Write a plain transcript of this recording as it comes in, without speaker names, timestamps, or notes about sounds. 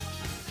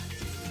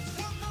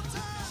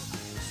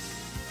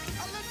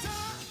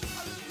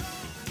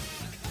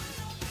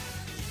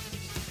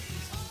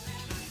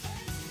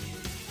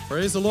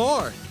Praise the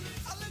Lord.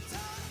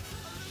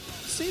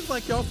 Seems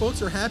like y'all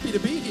folks are happy to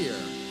be here.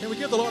 Can we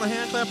give the Lord a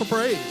hand clap of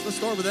praise? Let's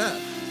start with that.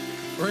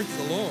 Praise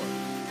the Lord.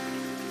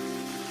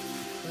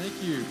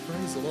 Thank you.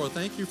 Praise the Lord.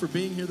 Thank you for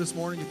being here this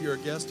morning. If you're a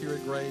guest here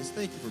at Grace,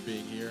 thank you for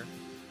being here.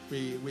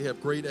 We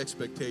have great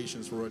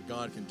expectations for what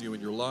God can do in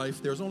your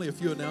life. There's only a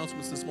few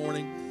announcements this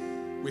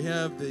morning. We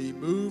have the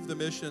Move the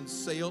Mission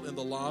sale in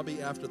the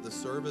lobby after the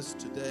service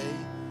today.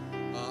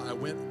 I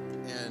went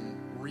and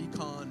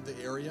reconned the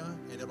area,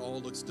 and it all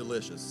looks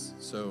delicious.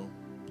 So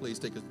please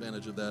take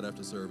advantage of that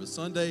after service.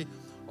 Sunday,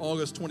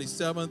 August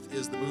 27th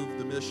is the Move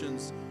the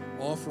Missions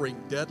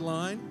offering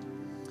deadline.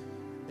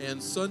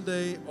 And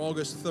Sunday,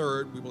 August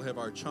 3rd, we will have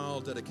our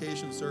child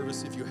dedication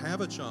service. If you have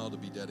a child to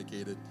be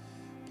dedicated,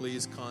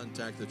 please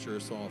contact the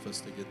church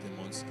office to get them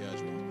on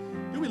schedule.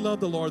 Do we love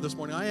the Lord this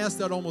morning? I ask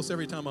that almost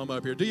every time I'm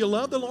up here. Do you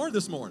love the Lord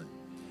this morning?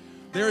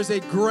 There is a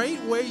great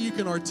way you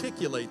can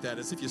articulate that,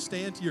 is if you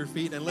stand to your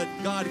feet and let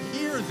God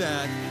hear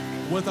that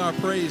with our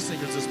praise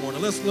singers this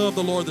morning. Let's love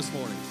the Lord this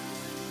morning.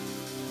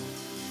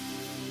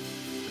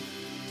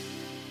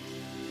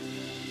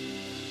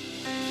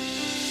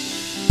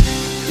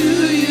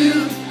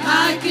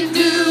 I can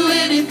do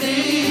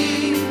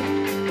anything.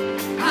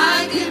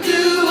 I can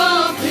do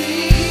all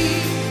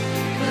things.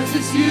 'Cause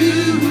it's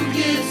you who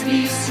gives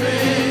me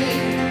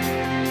strength.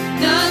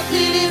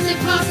 Nothing is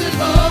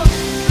impossible.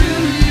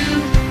 Through you,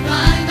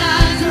 blind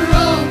eyes are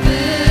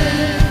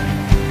open.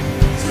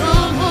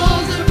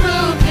 Strongholds are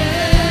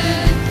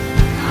broken.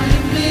 I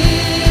am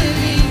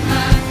living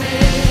my faith.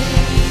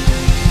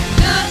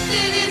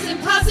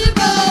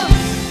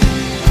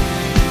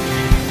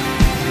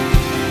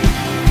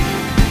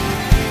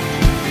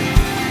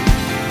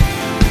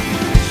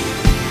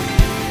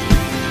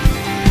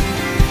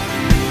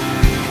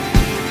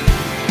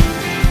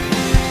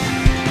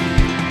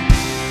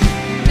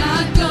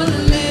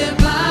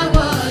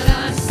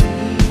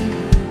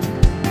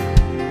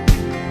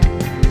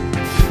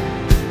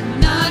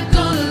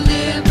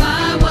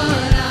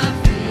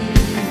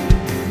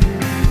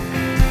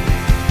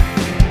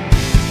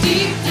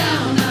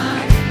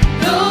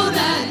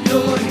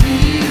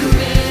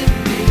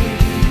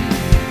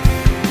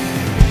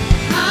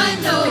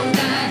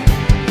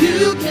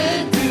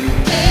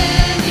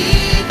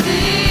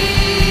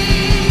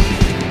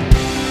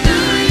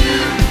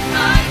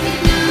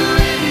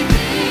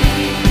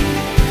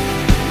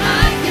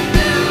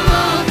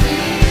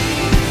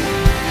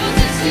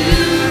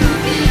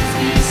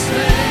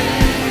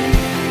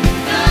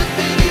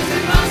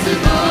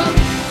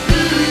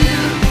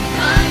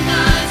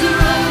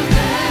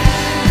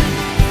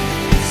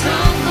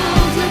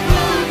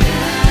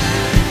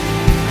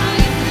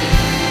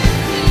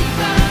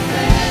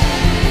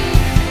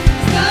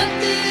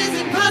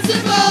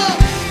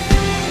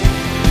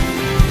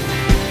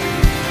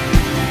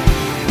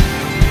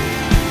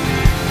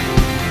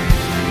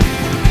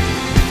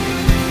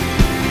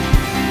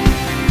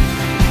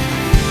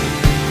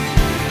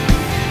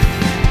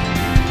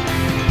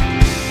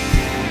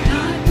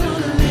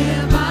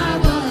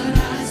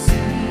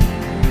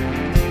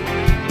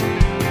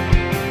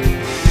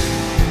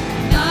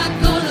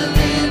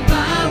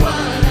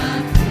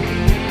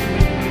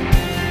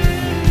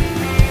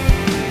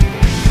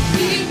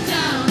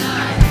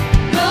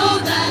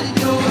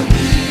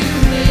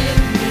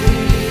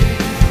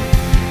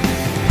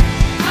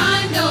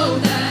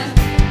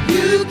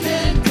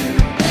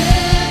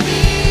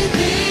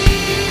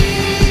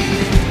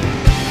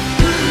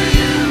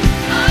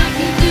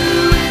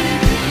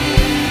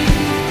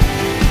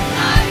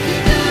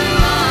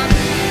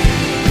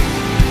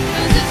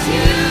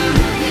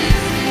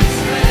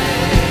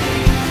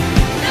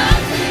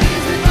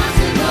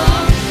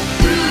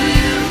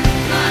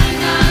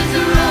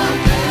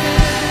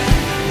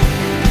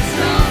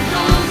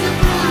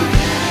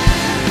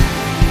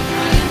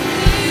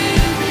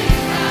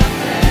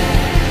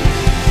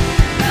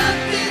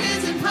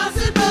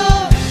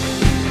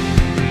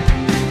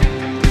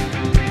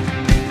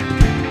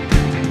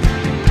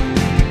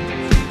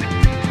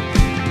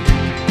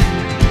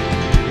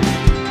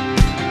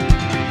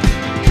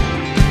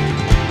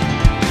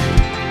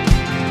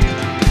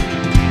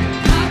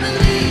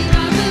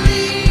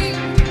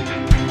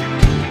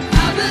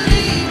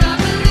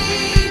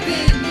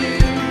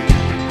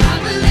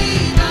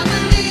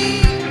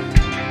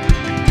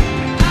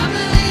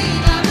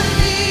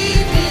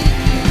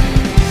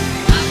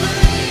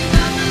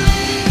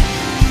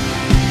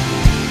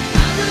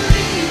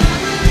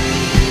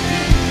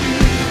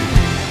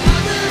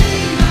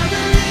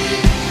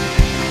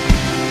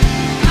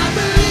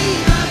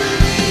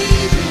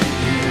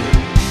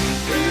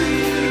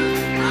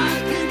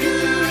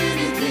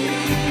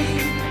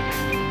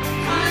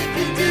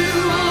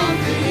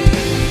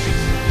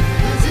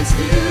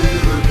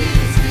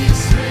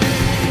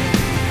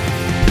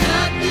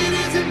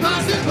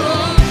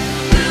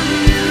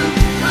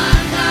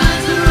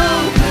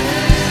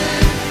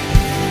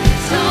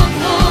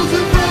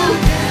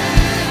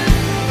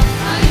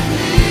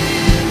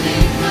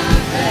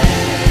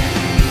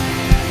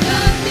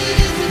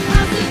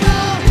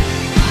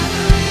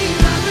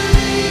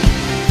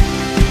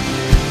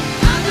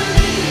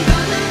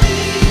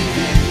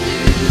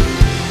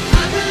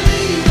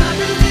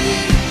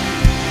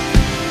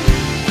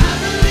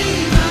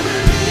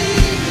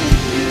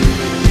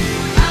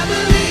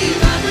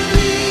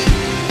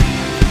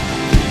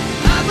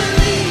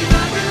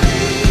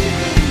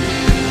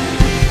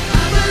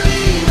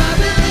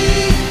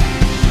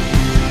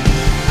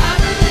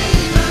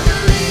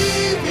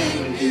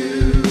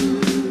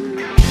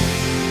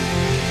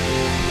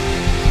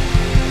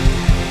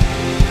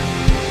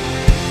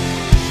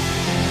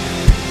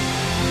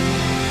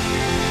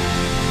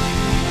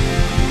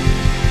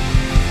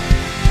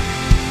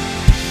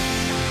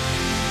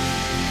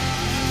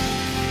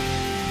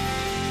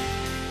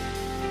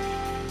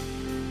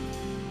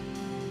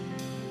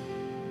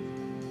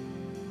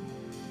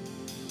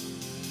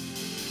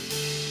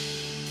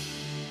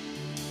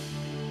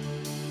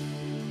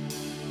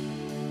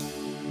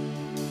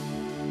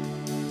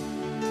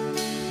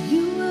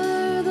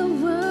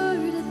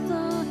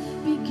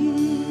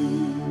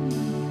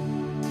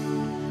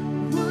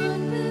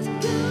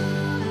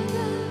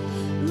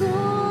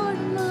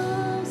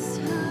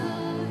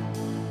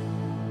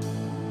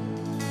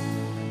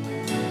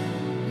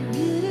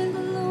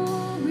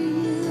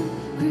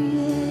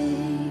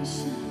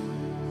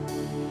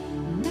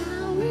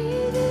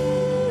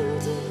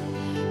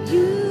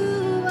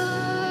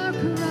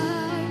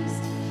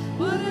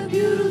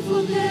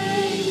 beautiful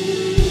name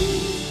it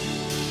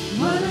is.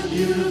 What a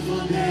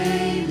beautiful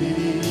name it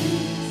is.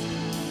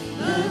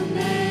 The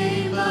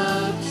name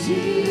of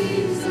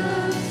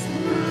Jesus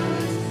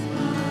Christ,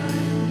 my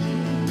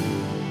King.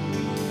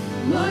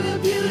 What a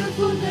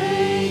beautiful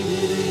name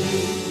it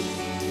is.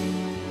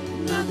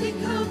 Nothing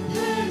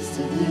compares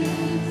to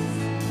this.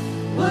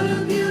 What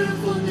a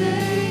beautiful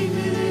name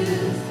it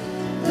is.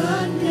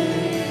 The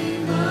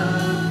name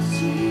of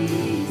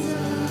Jesus.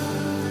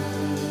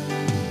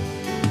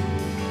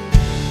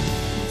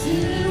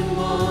 Didn't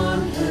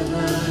want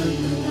heaven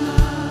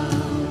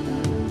without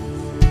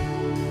us.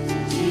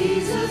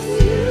 Jesus,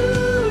 you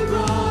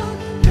brought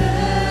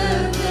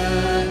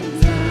heaven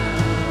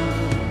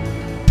down.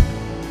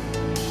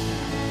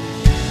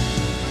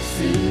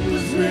 Sin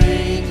was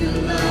great, your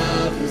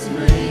love was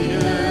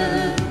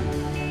greater.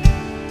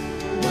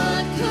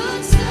 What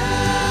could separate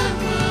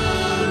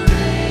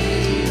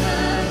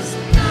us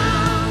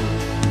now?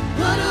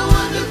 What a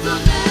wonderful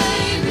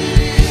name it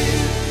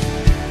is.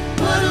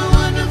 What a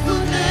wonderful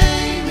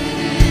name it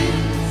is.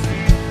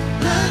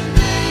 The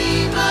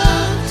name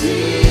of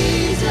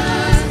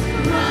Jesus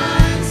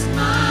Christ,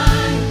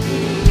 my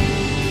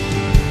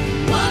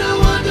King. What a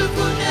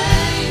wonderful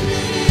name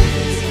it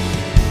is.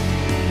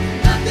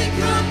 Nothing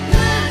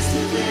compares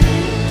to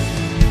this.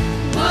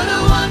 What a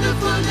wonderful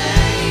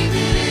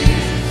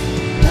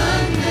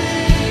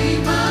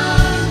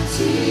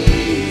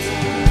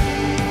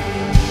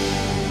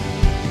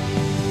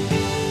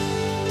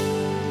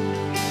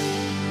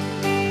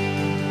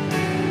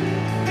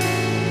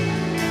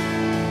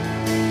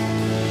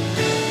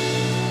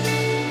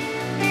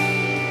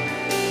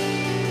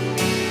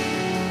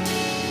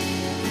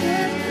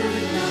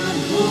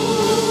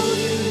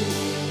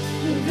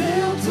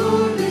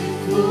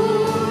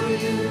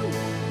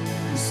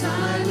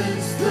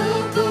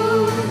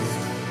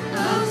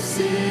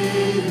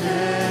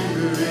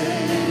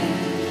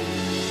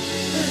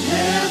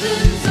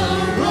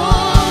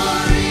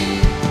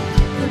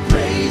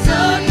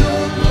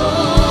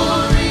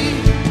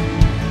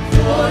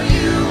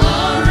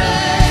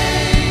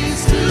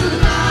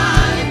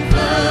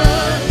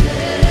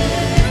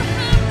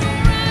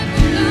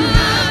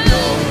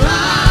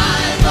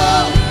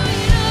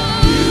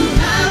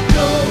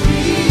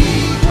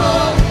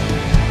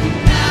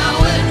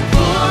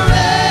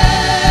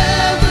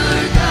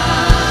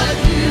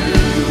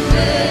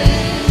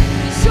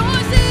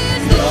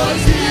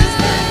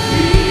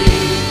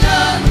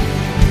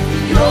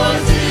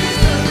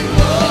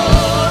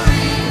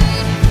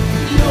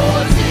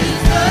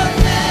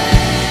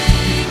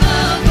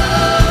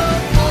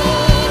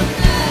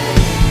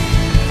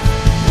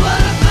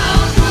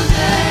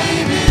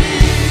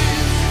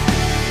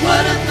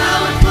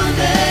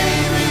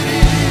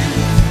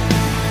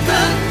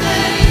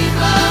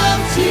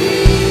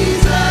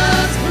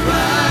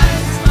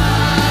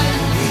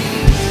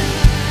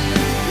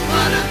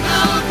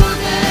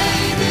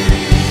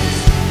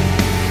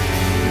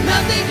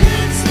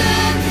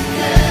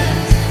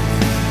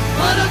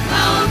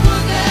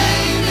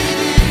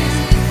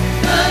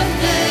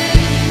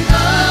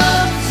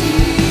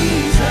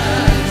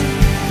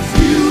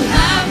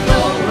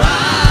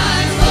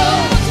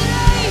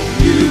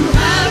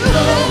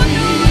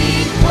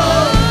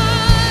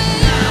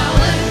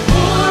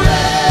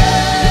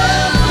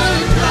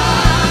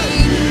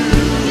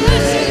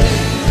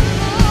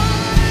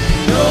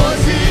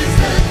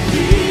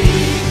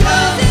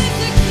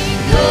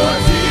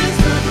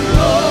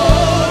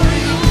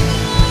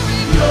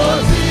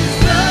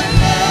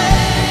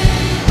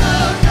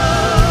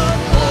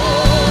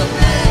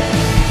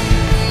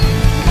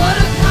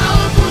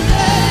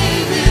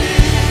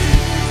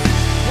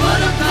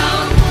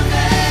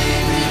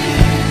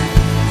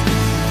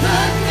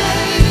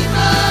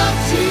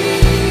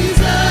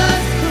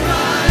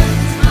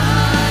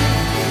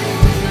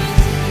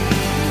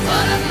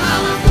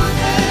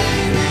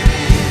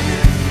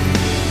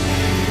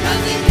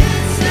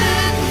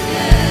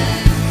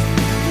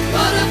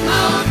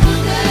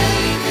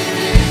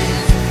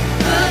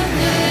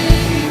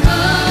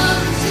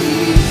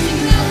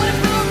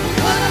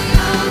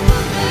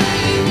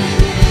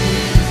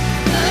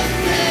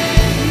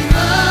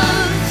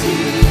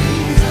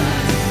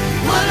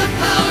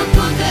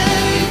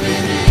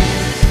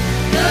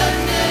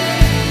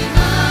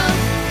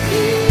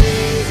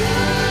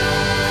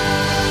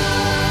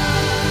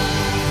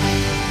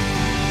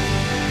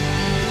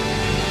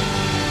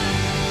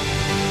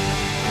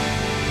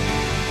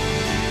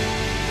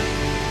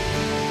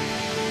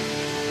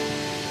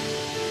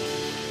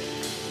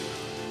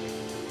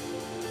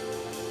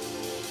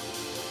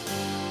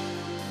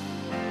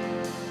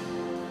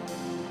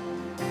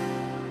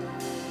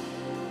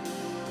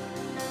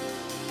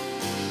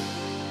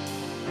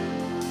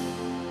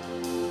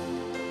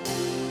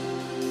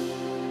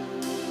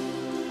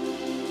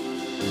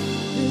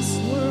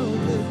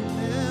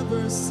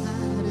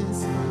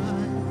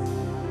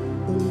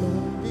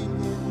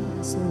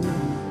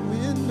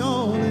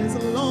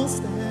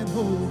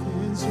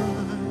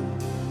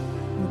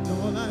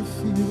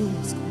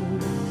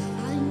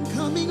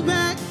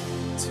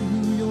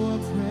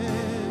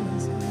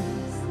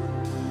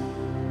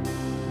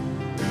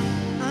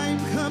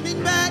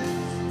coming back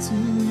to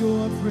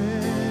your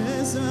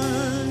presence.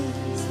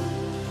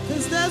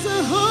 'Cause there's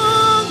a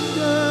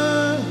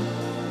hunger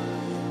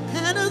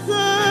and a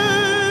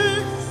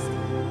thirst.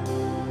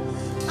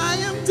 I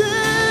am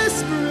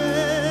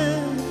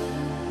desperate.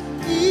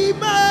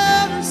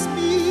 Immerse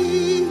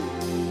me.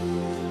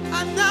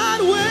 I'm not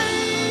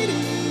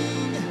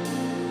waiting,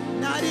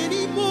 not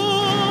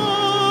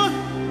anymore.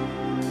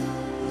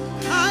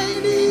 I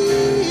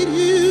need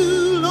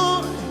you,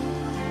 Lord.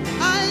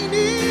 I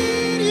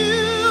need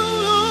you,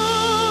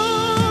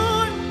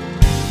 Lord.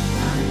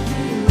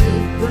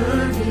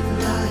 Burning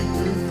like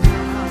a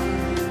fire,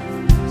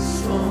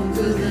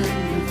 stronger than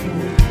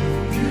before.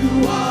 You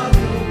are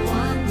the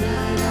one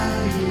that I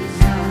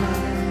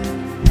desire.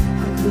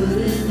 I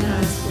couldn't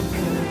ask for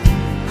more.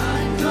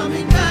 I'm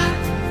coming back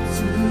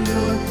to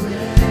your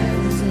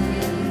presence.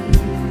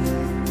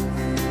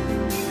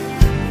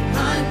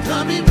 I'm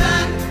coming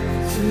back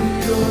to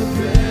your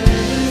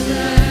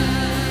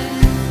presence.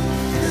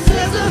 'Cause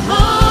there's a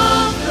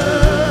hunger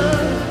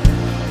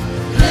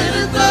and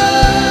a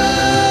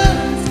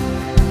thirst.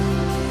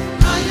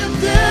 I am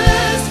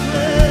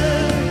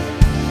desperate.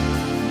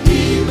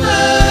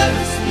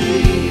 Immerse me.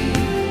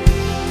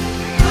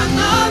 I'm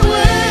not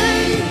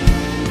waiting,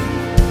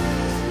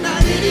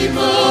 not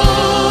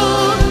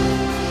anymore.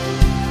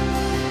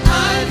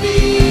 I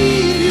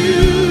need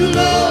you,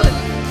 Lord.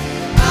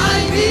 I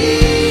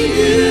need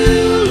you,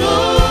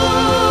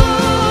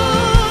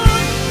 Lord.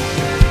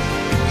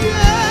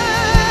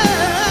 Yeah.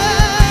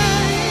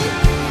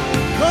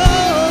 Oh.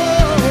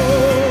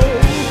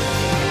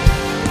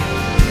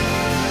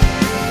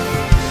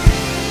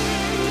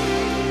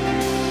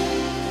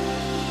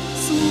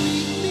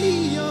 Sweep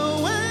me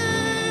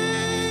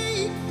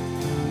away.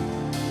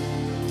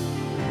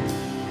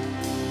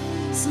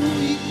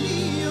 Sweep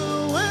me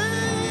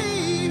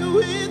away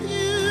with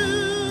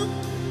you.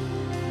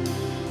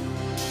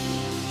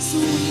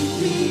 Sweep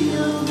me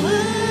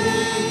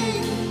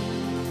away.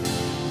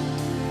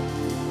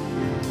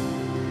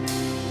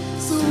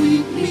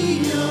 Sweep me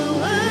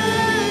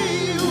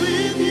away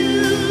with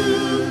you.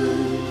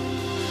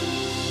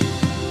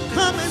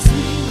 Come and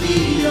sweep me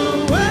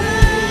away.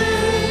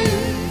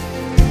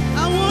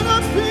 I wanna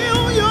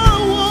feel your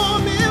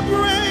warm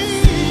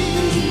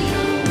embrace.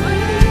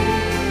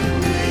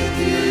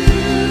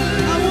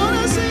 I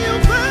wanna see you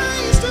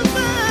face to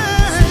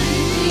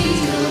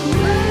face.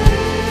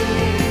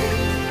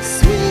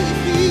 Sweep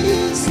me,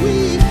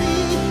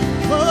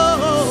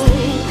 oh.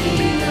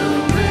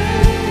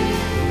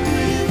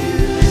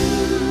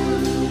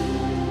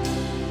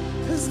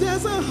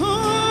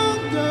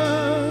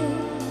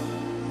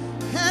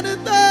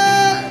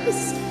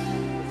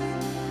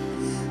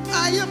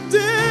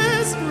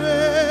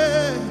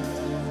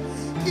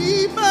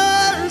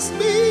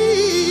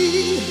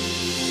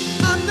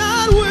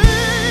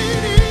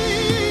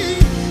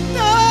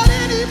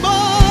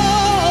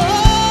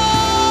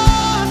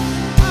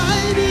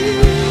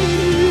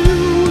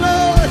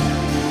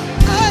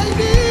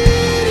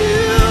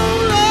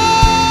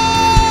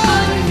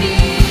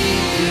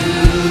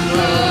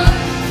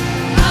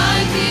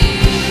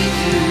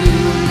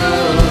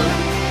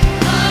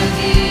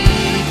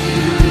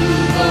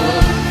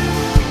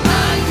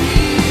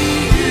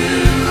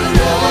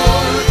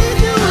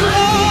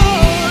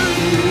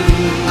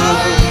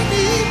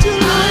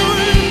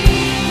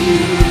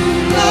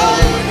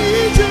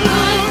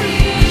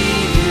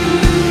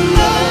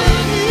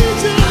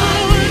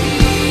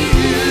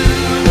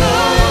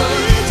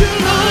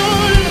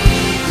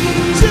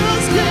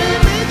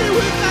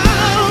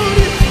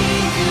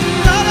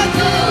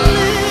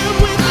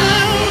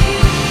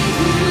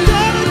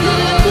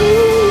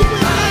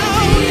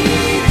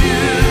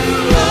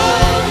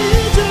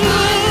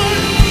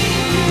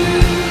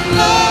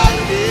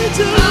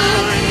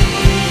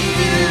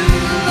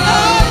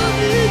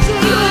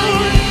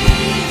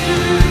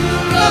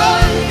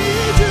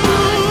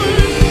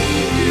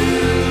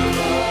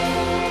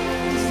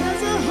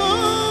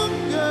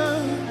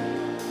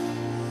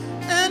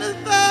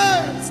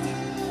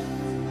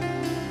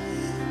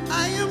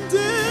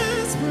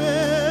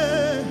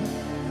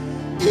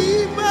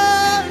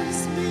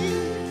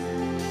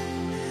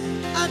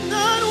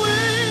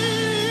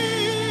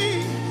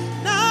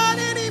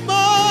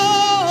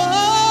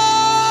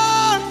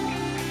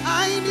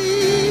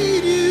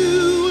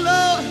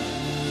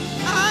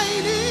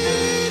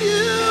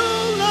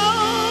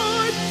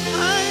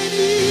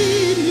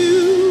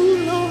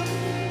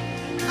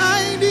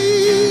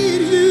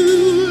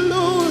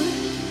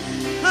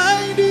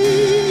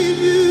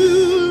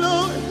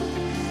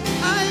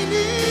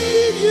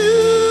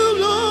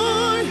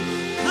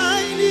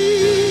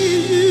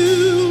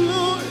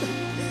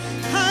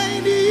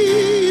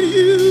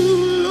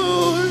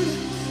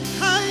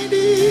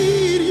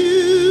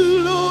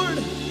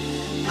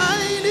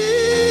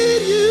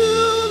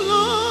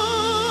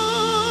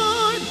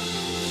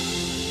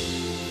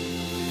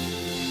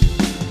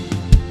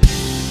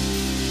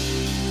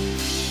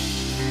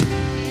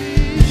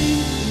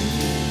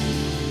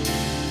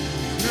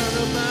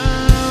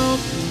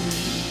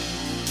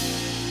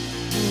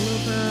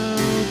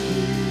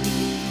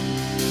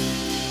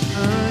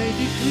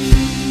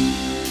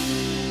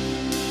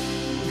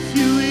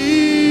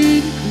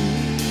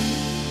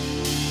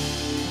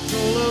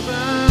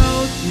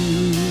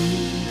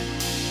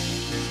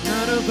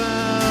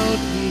 about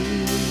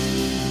me.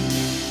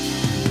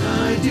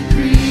 I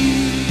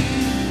decrease,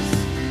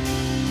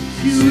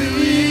 you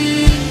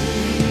increase.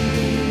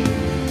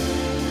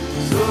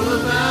 It's all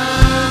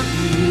about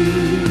you.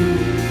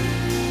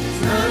 It's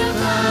not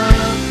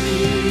about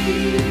me.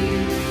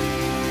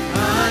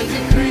 I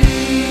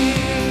decrease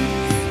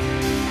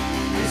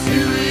as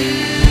you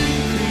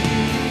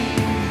increase.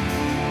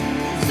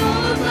 It's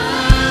all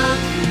about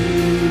you.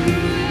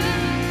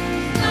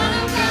 It's not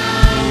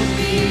about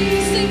me.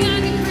 Sing, I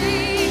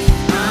decrease.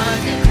 I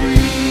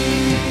decrease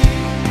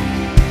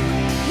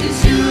as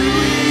you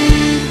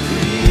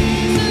increase.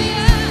 So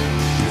yeah,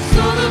 it's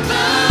all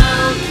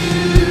about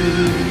you.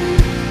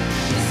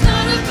 It's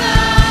not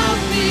about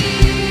me.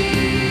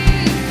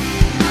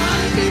 I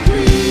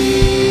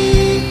decrease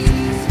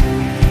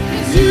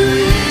as you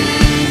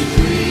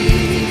increase.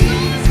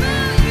 It's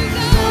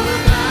all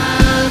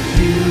about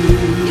you.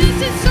 Yes,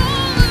 it's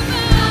all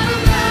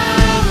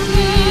about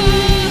me.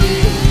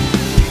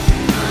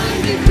 I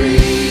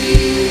decrease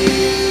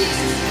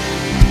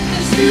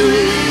as you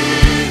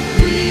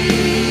increase.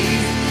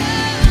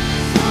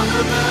 It's all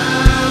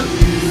about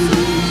you.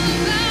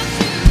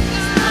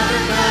 It's not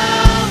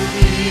about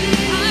me.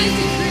 I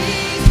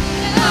decrease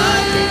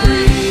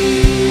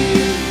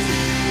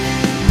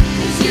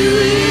as you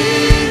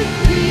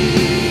increase.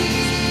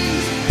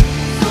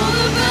 It's all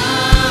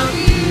about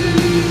you.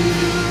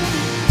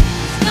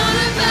 It's not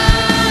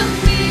about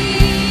me.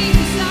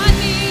 'Cause I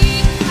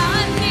need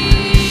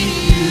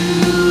you,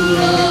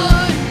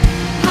 Lord.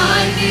 I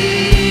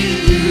need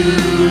you,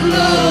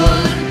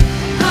 Lord.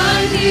 I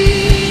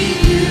need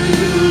you,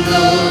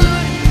 Lord.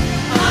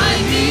 I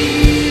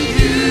need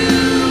you,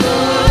 Lord.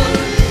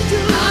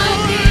 I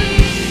need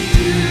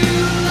you,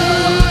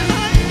 Lord.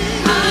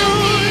 I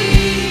need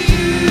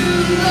you,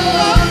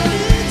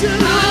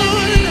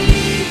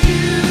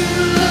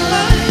 Lord.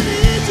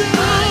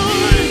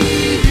 I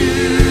need you,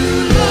 Lord.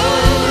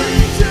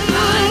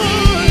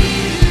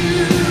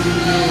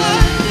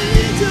 I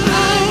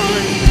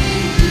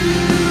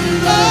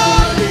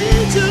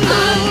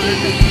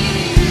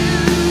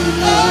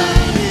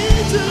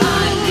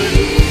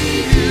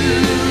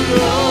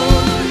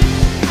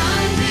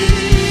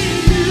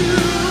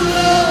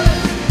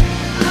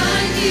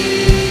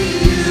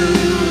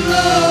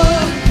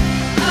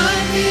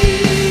need you,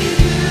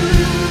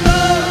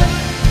 Lord.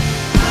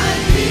 I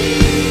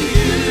need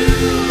you,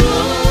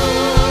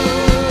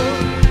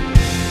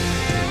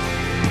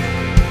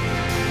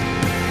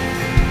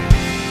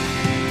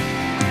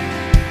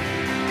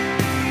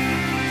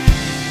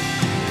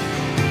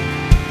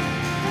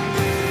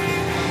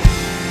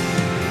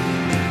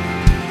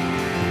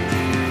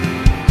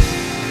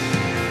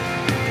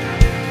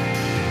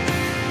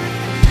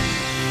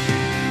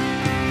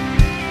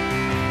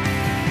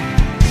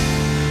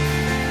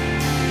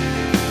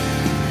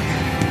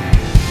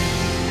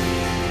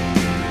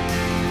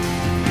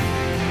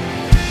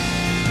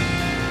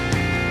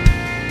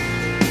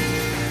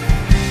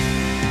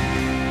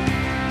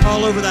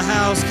 all over the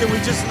house. Can we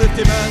just lift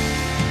him up?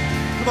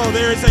 Come on,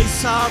 there is a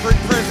sovereign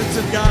presence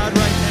of God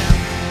right now.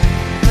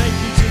 Thank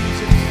you,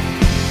 Jesus.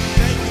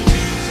 Thank you,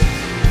 Jesus.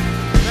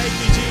 Thank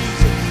you,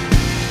 Jesus.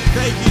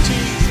 Thank you,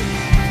 Jesus.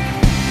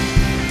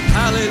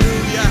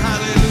 Hallelujah,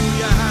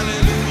 hallelujah,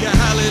 hallelujah,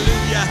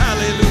 hallelujah,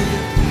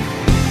 hallelujah.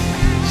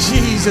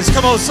 Jesus,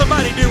 come on,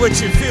 somebody do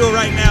what you feel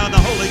right now in the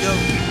Holy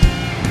Ghost.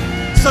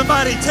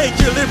 Somebody take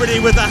your liberty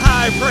with the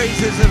high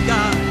praises of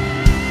God.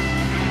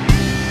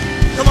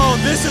 Come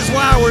on, this is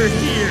why we're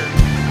here.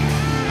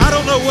 I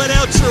don't know what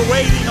else you're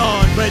waiting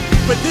on, but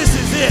this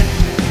is it.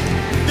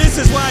 This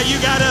is why you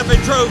got up and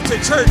drove to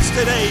church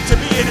today, to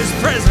be in His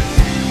presence.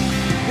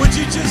 Would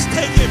you just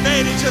take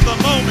advantage of the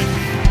moment?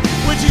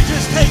 Would you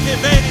just take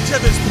advantage of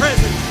His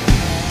presence?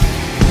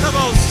 Come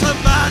on,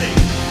 somebody.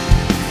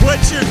 What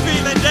you're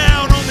feeling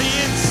down on the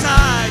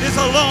inside is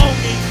a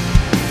longing.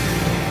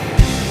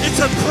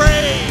 It's a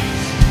praise.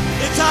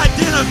 It's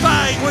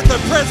identifying with the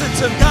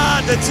presence of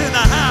God that's in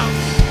the house.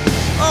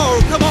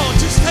 Oh, come on,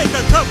 just take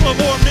a couple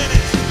more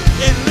minutes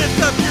and lift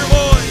up your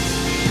voice.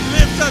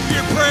 Lift up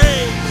your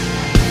praise.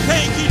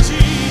 Thank you,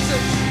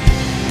 Jesus.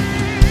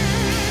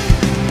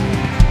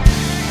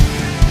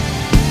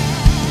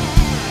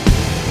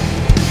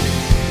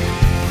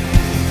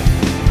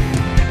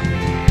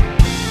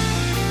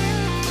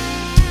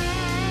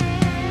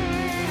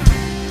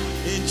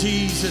 In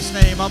Jesus'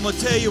 name, I'm going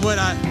to tell you what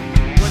I'm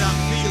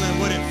feeling,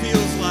 what it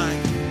feels like.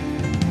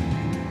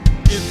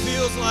 It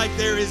feels like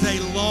there is a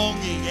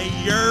longing, a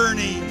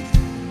yearning.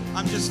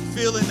 I'm just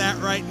feeling that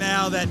right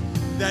now, that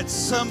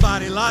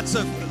somebody, lots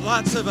of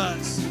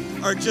us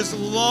are just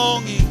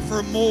longing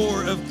for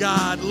more of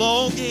God,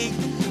 longing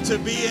to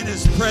be in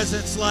His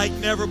presence like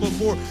never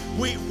before.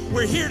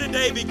 We're here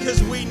today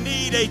because we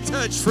need a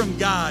touch from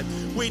God.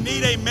 We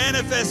need a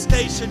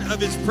manifestation of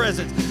His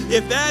presence.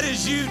 If that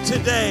is you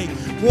today,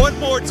 one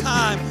more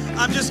time,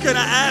 I'm just going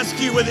to ask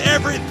you with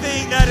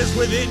everything that is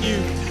within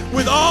you,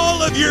 with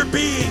all of your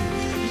being,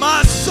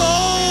 my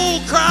soul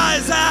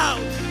cries out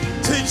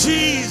to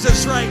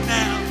Jesus right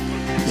now.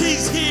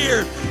 He's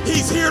here.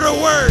 He's here to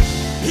work.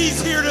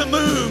 He's here to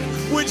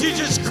move. Would you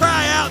just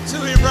cry out to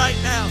him right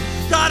now?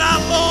 God, I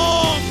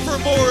long for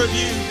more of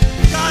you.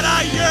 God,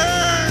 I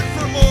yearn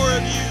for more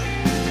of you.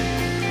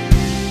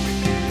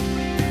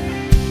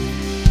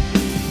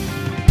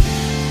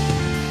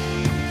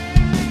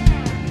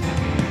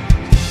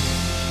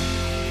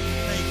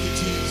 Thank you,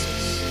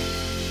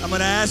 Jesus. I'm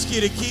going to ask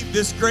you to keep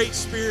this great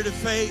spirit of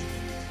faith,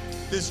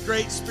 this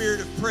great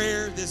spirit of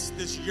prayer,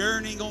 this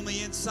yearning on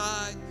the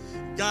inside.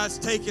 God's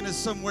taking us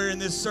somewhere in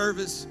this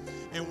service,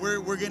 and we're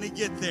going to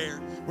get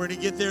there. We're going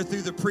to get there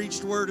through the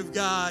preached word of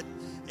God,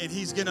 and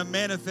he's going to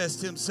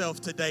manifest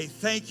himself today.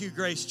 Thank you,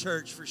 Grace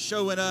Church, for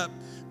showing up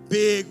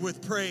big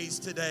with praise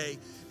today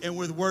and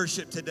with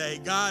worship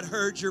today. God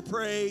heard your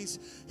praise.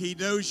 He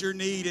knows your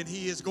need, and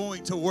he is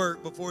going to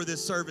work before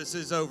this service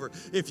is over.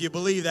 If you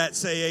believe that,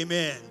 say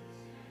amen.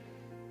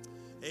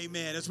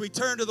 Amen. As we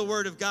turn to the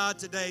word of God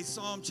today,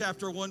 Psalm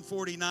chapter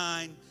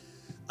 149,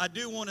 I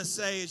do want to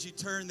say as you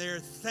turn there,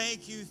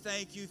 thank you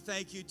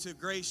to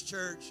Grace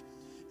Church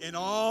and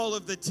all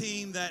of the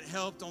team that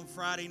helped on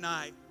Friday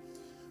night.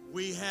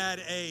 We had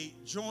a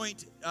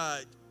joint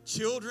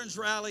children's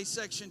rally,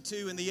 section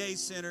 2 in the A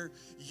Center,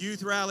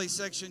 youth rally,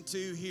 section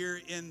 2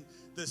 here in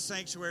the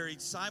sanctuary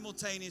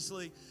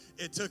simultaneously.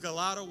 It took a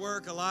lot of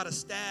work, a lot of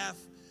staff,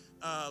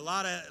 a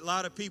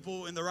lot of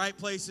people in the right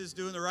places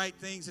doing the right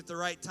things at the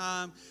right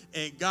time,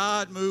 and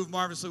God moved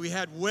marvelously. We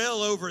had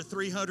well over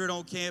 300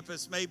 on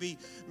campus, maybe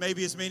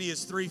as many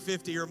as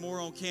 350 or more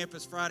on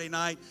campus Friday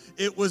night.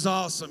 It was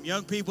awesome.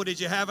 Young people, did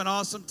you have an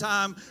awesome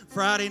time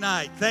Friday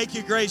night? Thank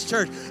you, Grace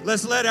Church.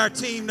 Let's let our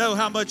team know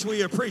how much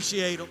we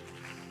appreciate them.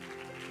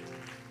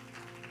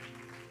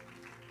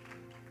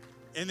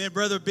 And then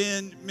Brother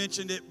Ben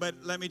mentioned it, but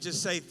let me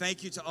just say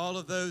thank you to all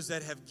of those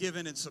that have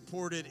given and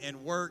supported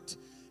and worked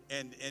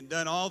and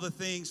done all the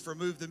things for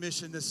Move the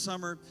Mission this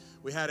summer.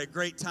 We had a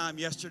great time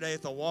yesterday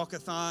at the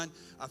walkathon.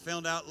 I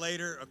found out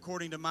later,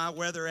 according to my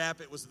weather app,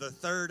 it was the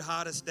 3rd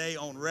hottest day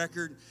on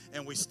record,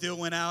 and we still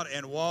went out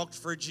and walked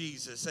for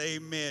Jesus.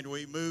 Amen.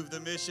 We moved the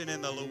mission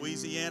in the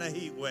Louisiana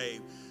heat wave.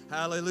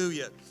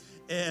 Hallelujah.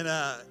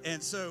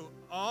 And so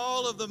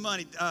all of the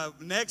money,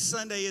 next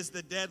Sunday is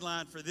the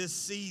deadline for this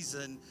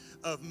season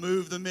of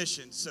Move the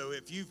Mission. So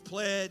if you've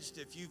pledged,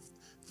 if you've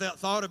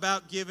thought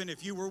about giving,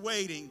 if you were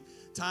waiting,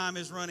 time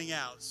is running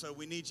out. So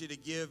we need you to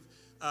give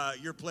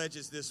your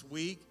pledges this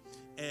week,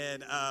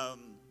 and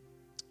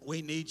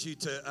we need you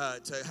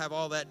to have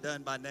all that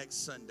done by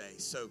next Sunday.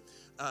 So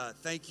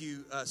thank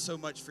you so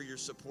much for your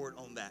support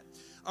on that.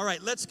 All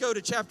right, let's go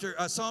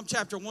to Psalm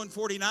chapter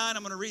 149.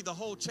 I'm going to read the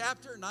whole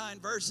chapter, 9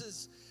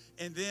 verses,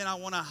 and then I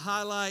want to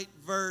highlight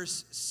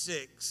verse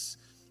 6.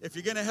 If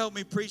you're going to help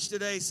me preach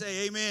today,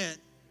 say amen.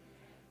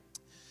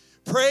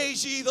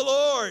 Praise ye the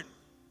Lord.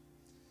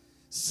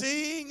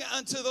 Sing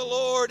unto the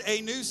Lord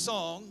a new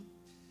song,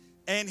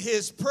 and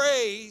his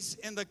praise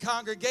in the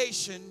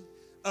congregation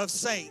of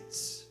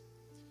saints.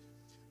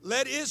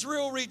 Let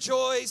Israel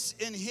rejoice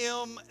in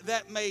him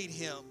that made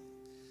him.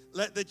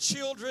 Let the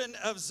children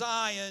of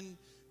Zion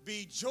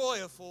be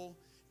joyful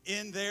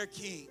in their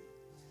King.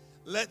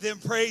 Let them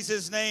praise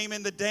his name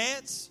in the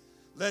dance.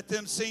 Let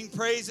them sing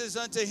praises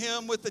unto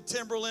him with the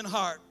timbrel and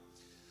harp.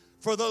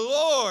 For the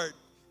Lord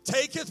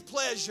taketh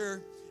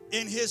pleasure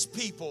in his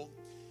people.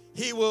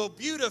 He will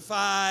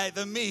beautify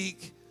the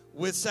meek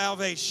with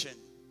salvation.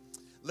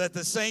 Let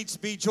the saints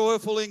be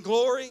joyful in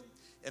glory,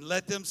 and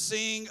let them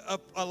sing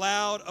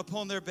aloud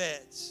upon their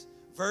beds.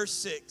 Verse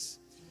 6.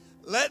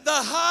 Let the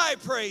high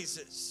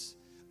praises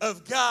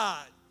of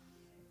God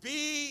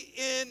be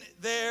in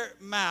their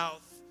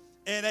mouth,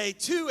 and a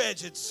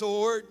two-edged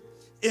sword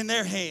in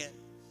their hand.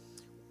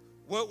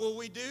 What will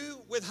we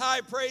do with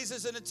high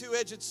praises and a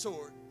two-edged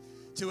sword?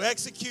 To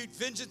execute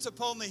vengeance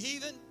upon the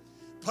heathen,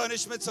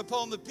 punishments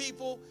upon the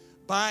people,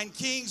 bind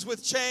kings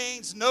with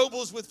chains,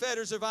 nobles with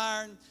fetters of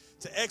iron,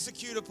 to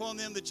execute upon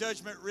them the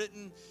judgment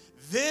written.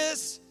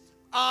 This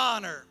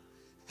honor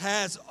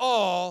has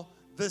all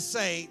the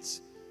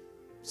saints.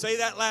 Say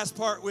that last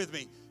part with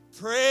me.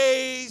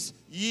 Praise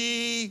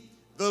ye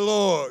the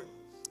Lord.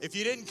 If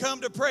you didn't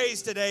come to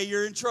praise today,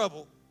 you're in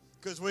trouble,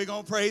 because we're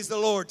going to praise the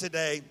Lord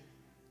today.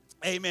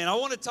 Amen. I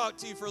want to talk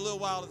to you for a little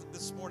while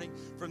this morning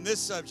from this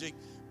subject,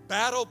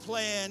 battle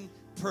plan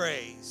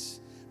praise.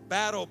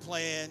 Battle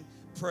plan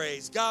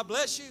praise. God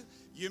bless you.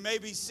 You may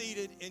be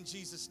seated in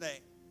Jesus' name.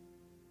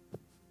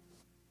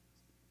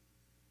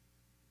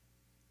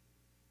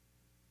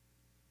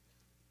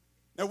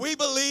 Now, we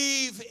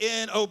believe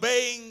in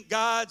obeying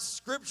God's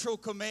scriptural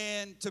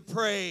command to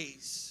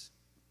praise.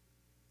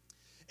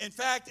 In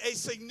fact, a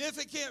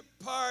significant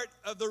part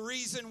of the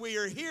reason we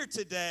are here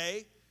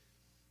today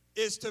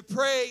is to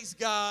praise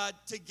God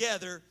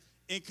together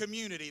in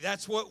community.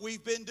 That's what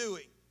we've been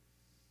doing.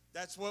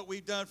 That's what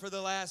we've done for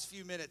the last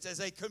few minutes as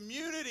a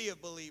community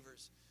of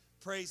believers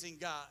praising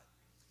God.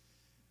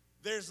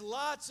 There's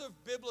lots of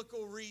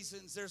biblical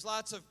reasons, there's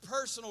lots of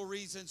personal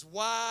reasons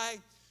why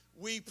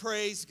we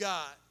praise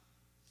God.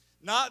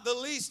 Not the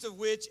least of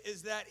which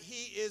is that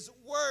he is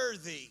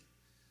worthy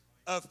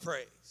of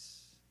praise.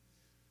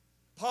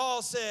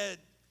 Paul said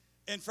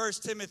in 1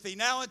 Timothy.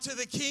 Now unto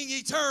the King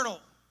eternal,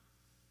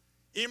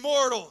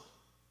 immortal,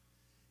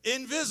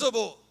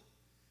 invisible,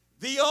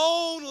 the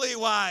only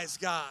wise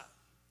God,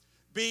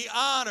 be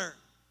honor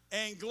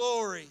and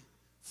glory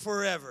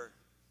forever.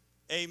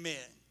 Amen.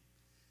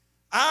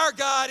 Our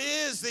God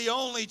is the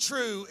only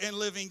true and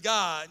living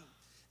God,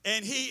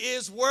 and he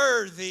is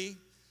worthy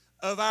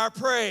of our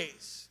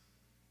praise.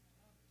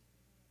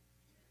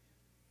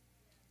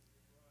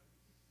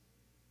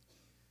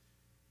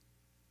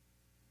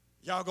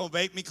 Y'all gonna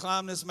make me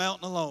climb this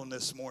mountain alone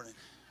this morning.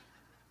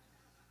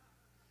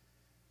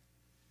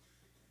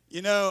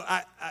 You know,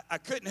 I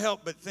couldn't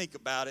help but think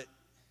about it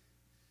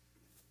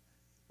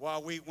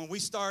when we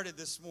started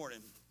this morning,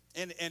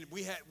 and it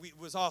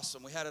was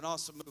awesome. We had an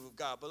awesome move of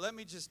God. But let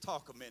me just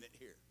talk a minute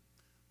here,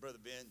 Brother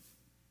Ben.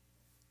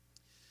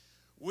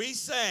 We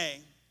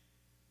sang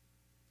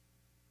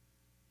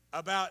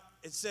about,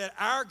 it said,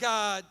 our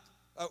God,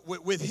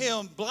 with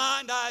him,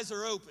 blind eyes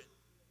are open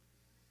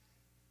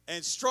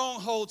and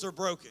strongholds are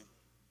broken.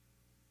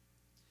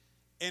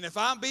 And if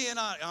I'm being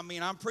honest, I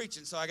mean, I'm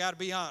preaching, so I got to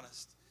be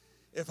honest.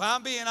 If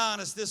I'm being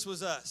honest, this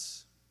was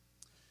us.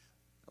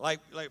 Like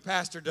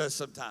Pastor does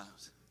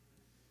sometimes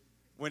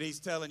when he's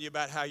telling you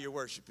about how your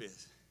worship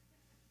is.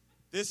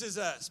 This is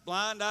us.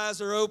 Blind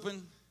eyes are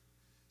open,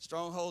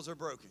 strongholds are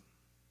broken.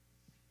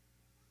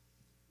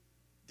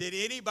 Did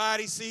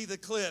anybody see the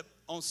clip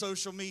on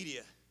social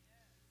media?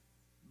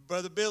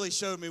 Brother Billy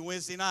showed me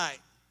Wednesday night.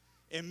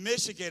 In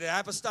Michigan, at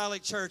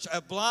Apostolic Church,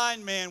 a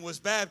blind man was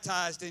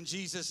baptized in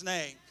Jesus'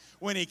 name.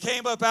 When he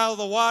came up out of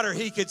the water,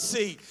 he could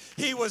see.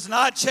 He was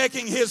not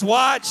checking his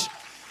watch.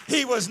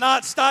 He was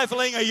not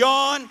stifling a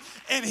yawn.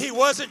 And he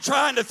wasn't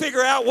trying to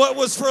figure out what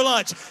was for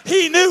lunch.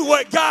 He knew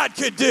what God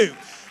could do.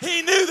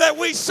 He knew that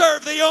we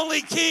serve the only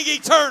King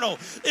eternal,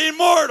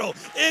 immortal,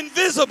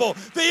 invisible,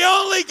 the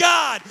only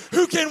God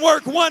who can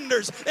work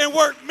wonders and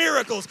work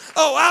miracles.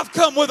 Oh, I've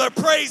come with a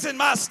praise in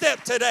my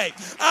step today.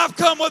 I've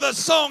come with a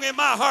song in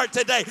my heart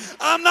today.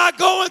 I'm not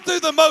going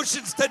through the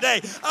motions today.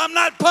 I'm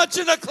not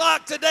punching a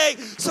clock today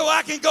so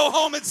I can go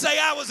home and say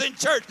I was in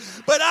church.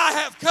 But I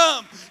have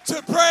come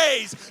to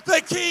praise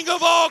the King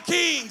of all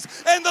kings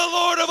and the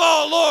Lord of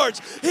all lords.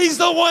 He's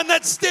the one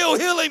that's still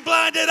healing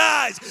blinded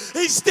eyes.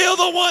 He's still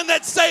the one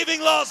that's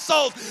saving lost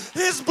souls.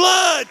 His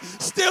blood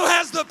still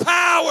has the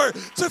power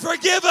to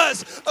forgive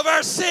us of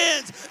our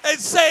sins and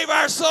save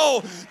our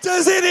soul.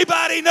 Does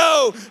anybody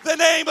know the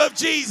name of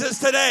Jesus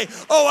today?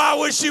 Oh, I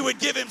wish you would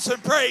give him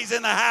some praise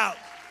in the house.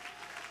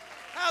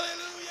 Hallelujah.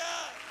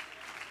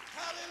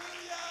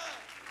 Hallelujah.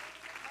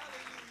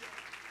 Hallelujah.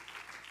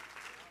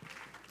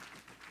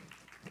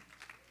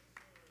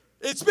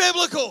 It's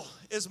biblical,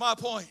 is my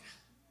point,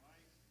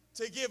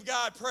 to give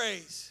God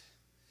praise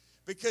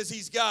because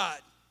he's God.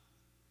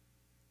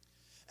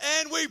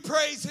 And we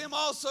praise him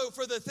also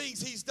for the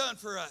things he's done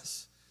for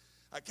us.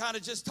 I kind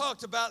of just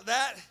talked about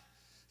that.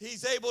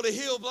 He's able to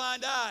heal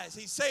blind eyes.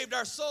 He saved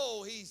our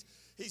soul. He's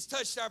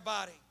touched our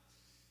body.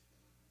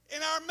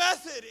 And our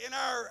method, in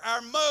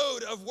our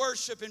mode of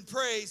worship and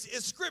praise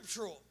is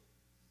scriptural.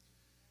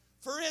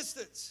 For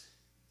instance,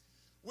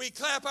 we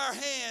clap our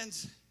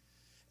hands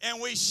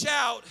and we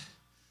shout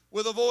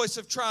with a voice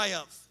of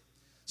triumph.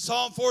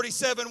 Psalm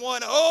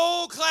 47:1,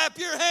 oh, clap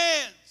your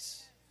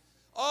hands,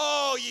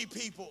 all ye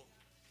people,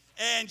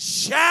 and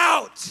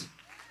shout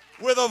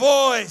with a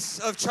voice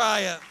of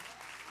triumph.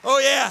 Oh,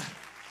 yeah,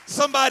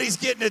 somebody's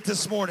getting it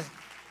this morning.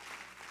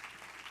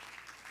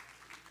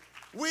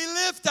 We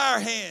lift our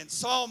hands.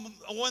 Psalm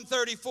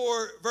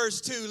 134,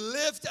 verse 2,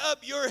 lift up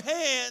your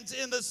hands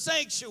in the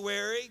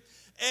sanctuary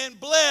and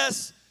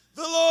bless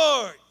the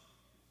Lord.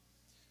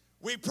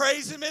 We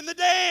praise him in the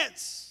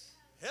dance.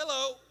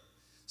 Hello.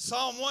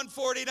 Psalm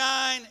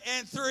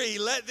 149:3,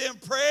 let them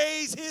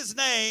praise his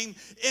name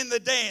in the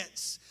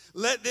dance.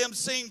 Let them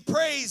sing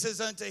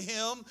praises unto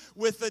him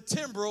with the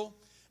timbrel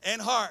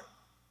and harp.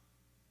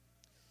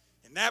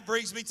 And that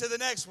brings me to the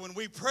next one.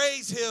 We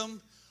praise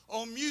him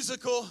on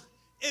musical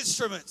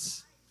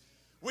instruments.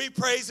 We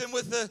praise him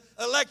with the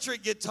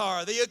electric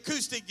guitar, the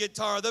acoustic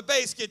guitar, the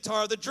bass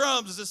guitar, the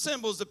drums, the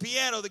cymbals, the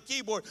piano, the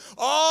keyboard.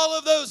 All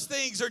of those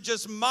things are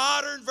just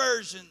modern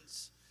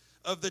versions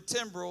of the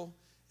timbrel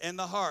and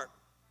the harp.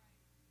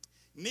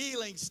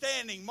 Kneeling,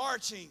 standing,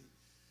 marching,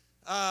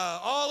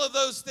 all of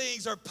those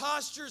things are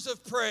postures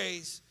of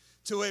praise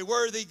to a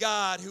worthy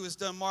God who has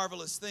done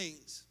marvelous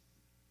things.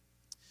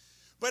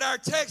 But our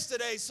text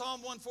today,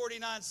 Psalm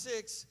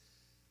 149:6,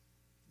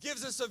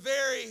 gives us a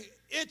very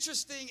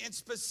interesting and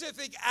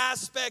specific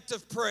aspect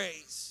of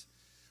praise.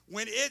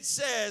 When it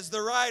says,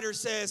 the writer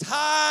says,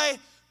 high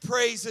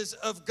praises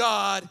of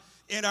God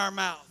in our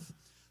mouth.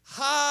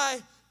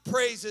 High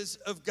praises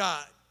of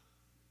God.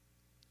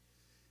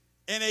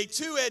 And a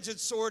two-edged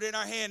sword in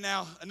our hand.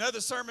 Now,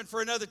 another sermon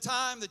for another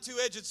time. The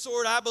two-edged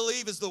sword, I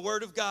believe, is the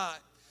Word of God.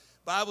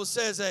 The Bible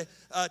says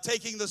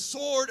taking the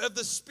sword of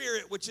the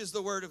Spirit, which is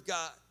the Word of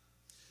God.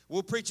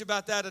 We'll preach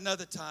about that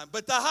another time.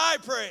 But the high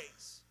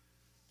praise.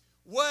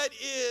 What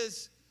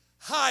is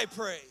high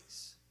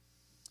praise?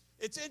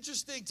 It's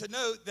interesting to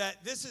note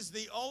that this is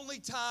the only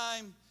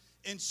time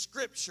in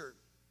Scripture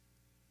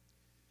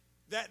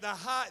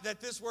that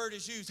this word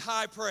is used,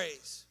 high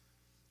praise.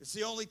 It's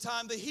the only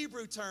time the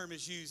Hebrew term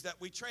is used that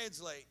we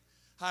translate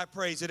high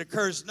praise. It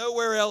occurs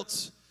nowhere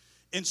else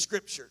in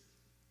Scripture.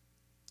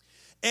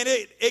 And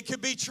it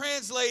could be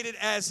translated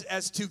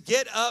as to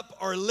get up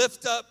or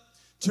lift up,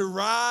 to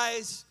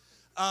rise,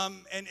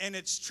 and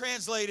it's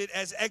translated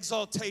as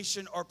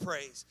exaltation or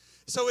praise.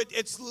 So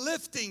it's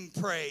lifting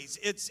praise.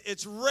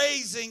 It's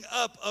raising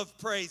up of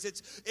praise.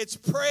 It's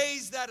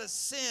praise that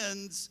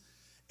ascends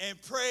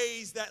and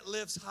praise that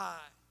lifts high.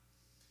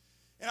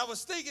 And I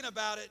was thinking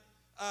about it,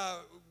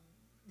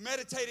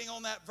 meditating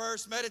on that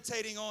verse,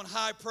 meditating on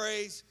high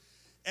praise.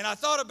 And I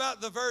thought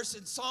about the verse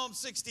in Psalm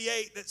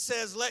 68 that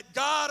says, let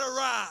God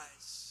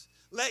arise,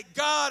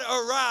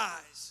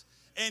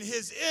 and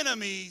his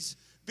enemies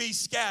be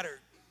scattered.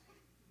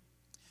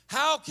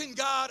 How can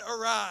God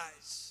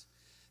arise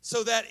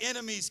so that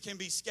enemies can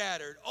be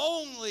scattered?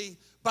 Only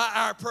by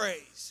our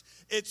praise.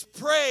 It's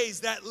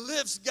praise that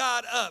lifts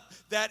God up,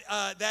 that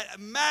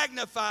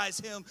magnifies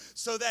him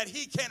so that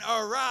he can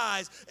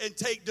arise and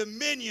take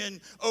dominion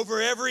over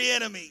every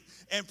enemy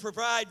and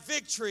provide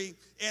victory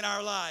in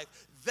our life.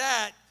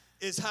 That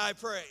is high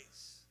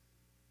praise.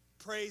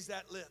 Praise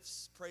that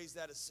lifts, praise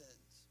that ascends.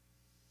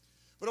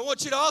 But I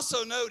want you to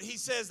also note, he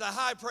says the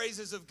high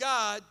praises of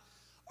God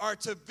are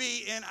to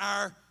be in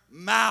our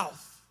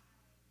mouth.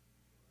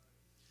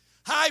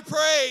 High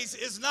praise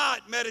is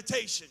not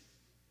meditation,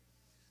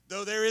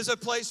 though there is a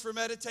place for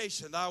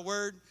meditation. Thy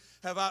word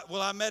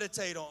will I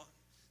meditate on,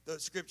 the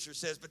scripture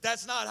says. But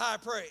that's not high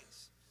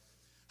praise.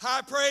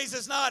 High praise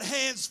is not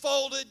hands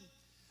folded,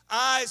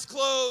 eyes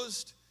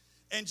closed,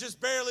 and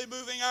just barely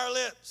moving our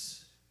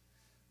lips,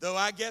 though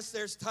I guess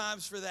there's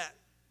times for that.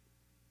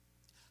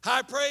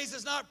 High praise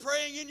is not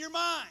praying in your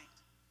mind,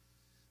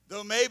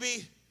 though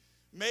maybe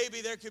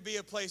there could be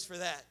a place for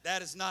that.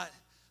 That is not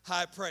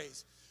high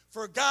praise.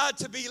 For God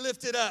to be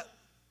lifted up,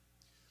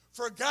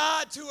 for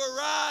God to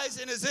arise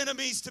and his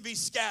enemies to be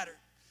scattered,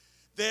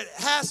 there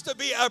has to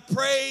be a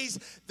praise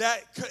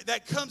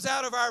that comes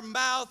out of our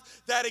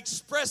mouth that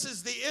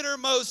expresses the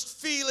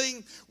innermost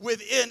feeling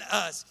within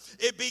us.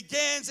 It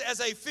begins as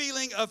a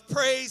feeling of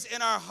praise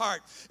in our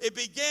heart. It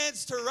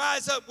begins to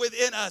rise up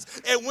within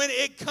us. And when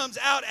it comes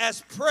out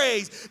as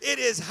praise, it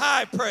is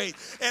high praise.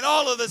 And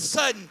all of a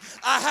sudden,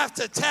 I have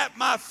to tap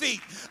my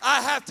feet.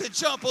 I have to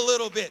jump a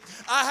little bit.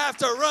 I have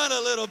to run a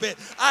little bit.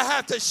 I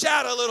have to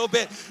shout a little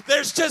bit.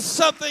 There's just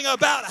something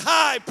about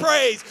high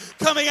praise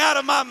coming out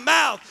of my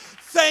mouth,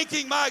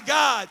 thanking my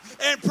God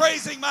and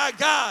praising my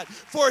God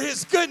for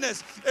his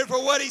goodness and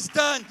for what he's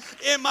done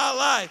in my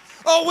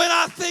life. Oh, when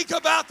I think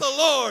about the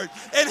Lord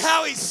and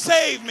how he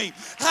saved me,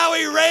 how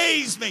he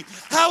raised me,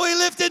 how he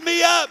lifted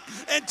me up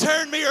and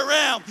turned me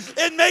around,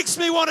 it makes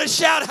me want to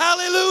shout,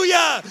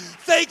 hallelujah.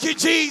 Thank you,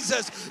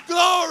 Jesus.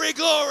 Glory,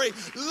 glory.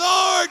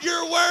 Lord,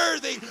 you're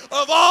worthy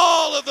of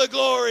all of the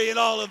glory and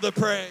all of the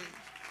praise.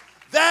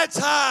 That's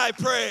high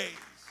praise.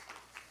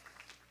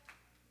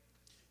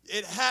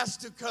 It has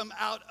to come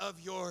out of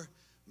your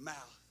mouth.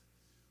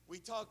 We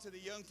talk to the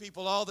young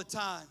people all the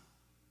time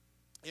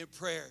in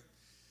prayer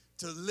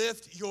to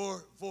lift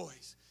your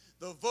voice.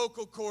 The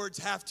vocal cords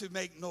have to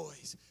make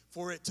noise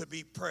for it to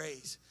be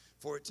praise,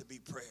 for it to be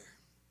prayer.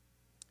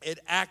 It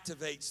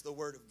activates the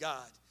word of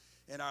God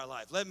in our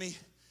life. Let me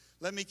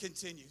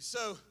continue.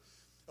 So,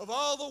 of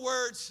all the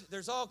words,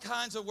 there's all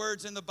kinds of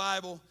words in the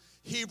Bible,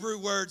 Hebrew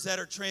words that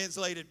are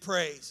translated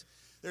praise.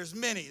 There's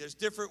many. There's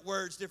different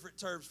words, different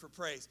terms for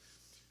praise.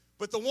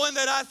 But the one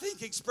that I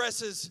think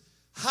expresses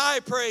high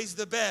praise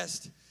the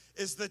best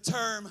is the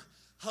term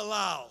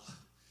halal.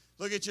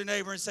 Look at your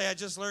neighbor and say, I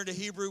just learned a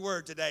Hebrew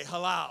word today,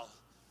 halal.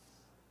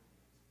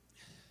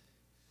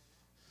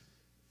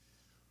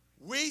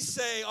 We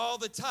say all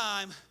the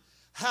time,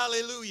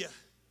 hallelujah,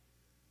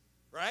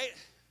 right?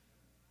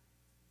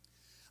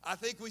 I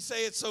think we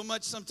say it so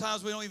much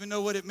sometimes we don't even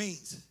know what it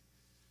means.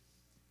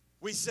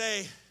 We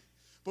say,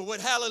 but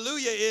what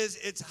hallelujah is,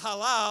 it's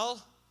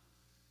halal,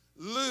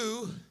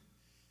 lu,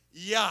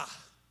 Yah.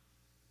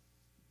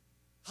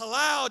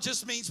 Halal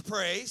just means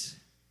praise.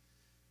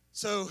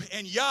 So,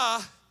 and Yah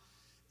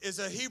is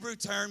a Hebrew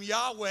term,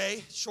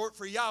 Yahweh, short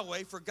for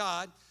Yahweh, for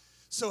God.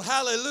 So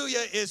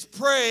hallelujah is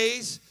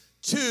praise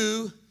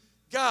to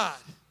God.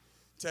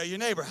 Tell your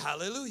neighbor,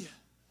 hallelujah.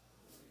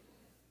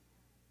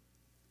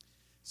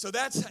 So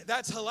that's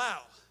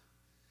halal.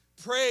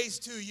 Praise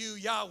to you,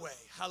 Yahweh.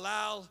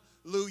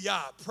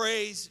 Hallelujah.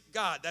 Praise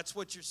God. That's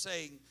what you're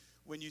saying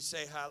when you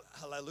say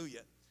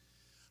hallelujah.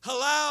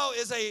 Halal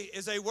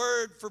is a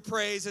word for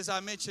praise, as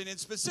I mentioned, and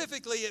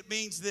specifically it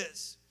means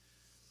this.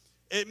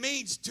 It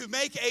means to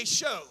make a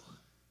show,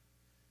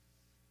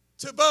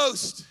 to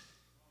boast,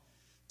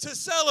 to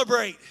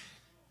celebrate.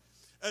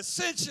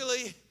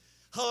 Essentially,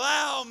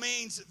 halal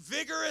means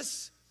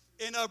vigorous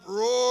and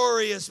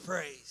uproarious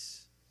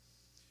praise.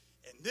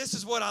 And this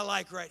is what I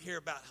like right here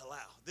about halal.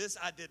 This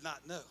I did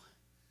not know.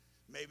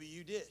 Maybe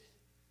you did.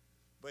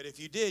 But if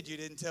you did, you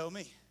didn't tell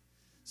me.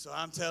 So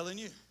I'm telling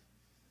you.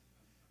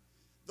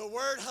 The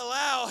word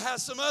halal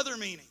has some other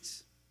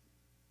meanings.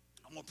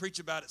 I'm going to preach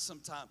about it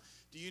sometime.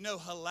 Do you know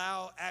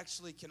halal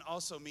actually can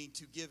also mean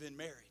to give in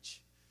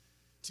marriage?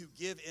 To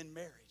give in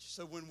marriage.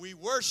 So when we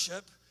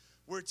worship,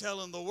 we're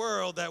telling the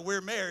world that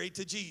we're married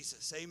to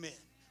Jesus. Amen.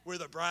 We're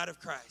the bride of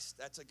Christ.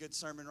 That's a good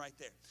sermon right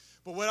there.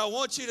 But what I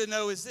want you to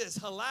know is this.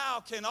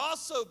 Halal can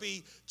also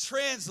be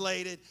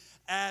translated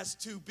as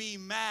to be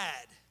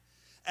mad,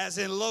 as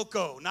in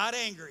loco, not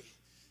angry.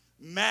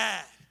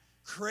 Mad,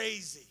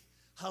 crazy,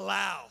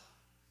 halal.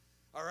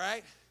 All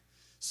right?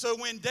 So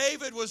when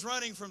David was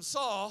running from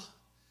Saul,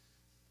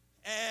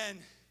 and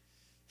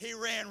he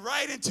ran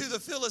right into the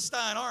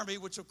Philistine army,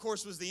 which of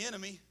course was the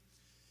enemy,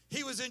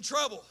 he was in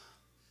trouble.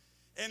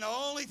 And the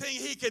only thing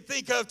he could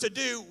think of to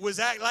do was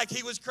act like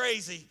he was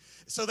crazy,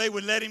 so they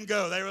would let him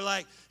go. They were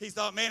like, he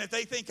thought, man, if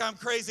they think I'm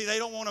crazy, they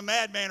don't want a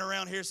madman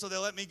around here, so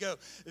they'll let me go.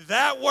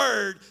 That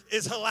word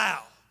is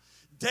halal.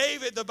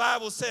 David, the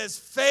Bible says,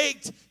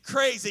 faked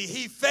crazy.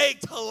 He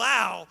faked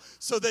halal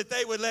so that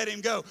they would let him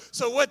go.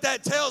 So what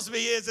that tells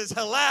me is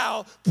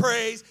halal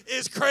praise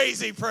is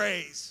crazy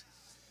praise.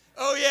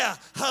 Oh yeah,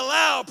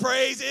 halal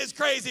praise is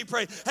crazy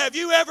praise. Have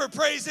you ever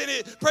praised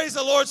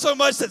the Lord so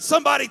much that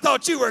somebody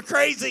thought you were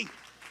crazy?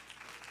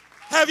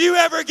 Have you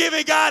ever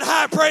given God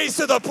high praise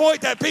to the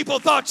point that people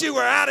thought you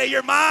were out of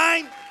your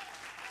mind?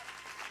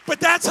 But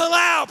that's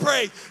halal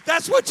praise.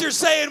 That's what you're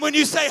saying when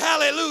you say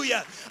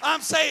hallelujah.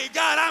 I'm saying,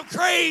 God, I'm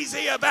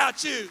crazy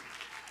about you.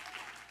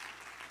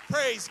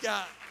 Praise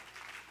God.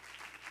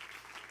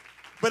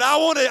 But I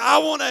want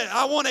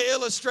to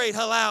illustrate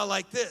halal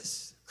like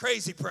this.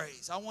 Crazy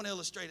praise. I want to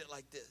illustrate it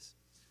like this.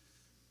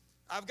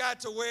 I've got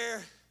to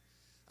where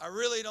I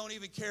really don't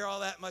even care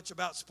all that much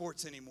about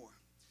sports anymore.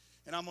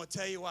 And I'm going to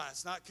tell you why.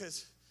 It's not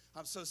because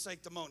I'm so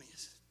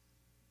sanctimonious.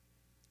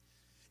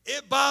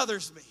 It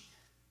bothers me,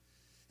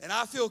 and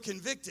I feel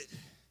convicted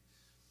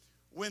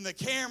when the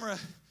camera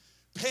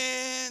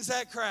pans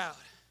that crowd,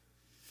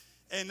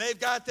 and they've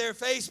got their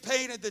face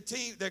painted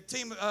their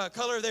team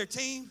color of their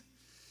team.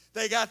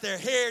 They got their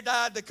hair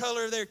dyed the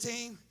color of their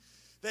team.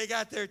 They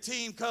got their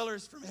team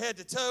colors from head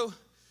to toe,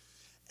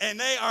 and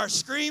they are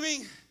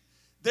screaming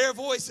their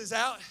voices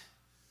out.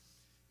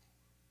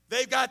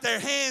 They've got their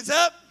hands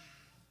up.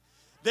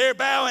 They're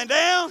bowing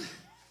down,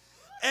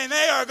 and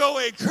they are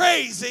going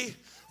crazy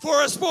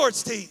for a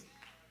sports team.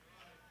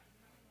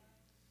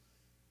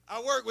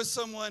 I worked with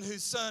someone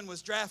whose son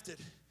was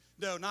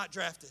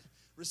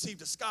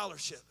received a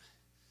scholarship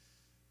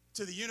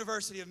to the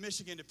University of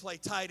Michigan to play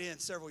tight end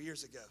several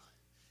years ago.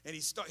 And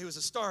he was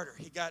a starter.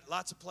 He got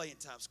lots of playing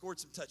time, scored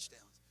some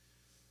touchdowns.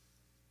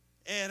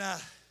 And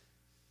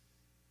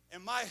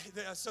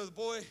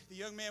the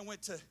young man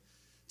went to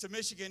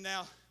Michigan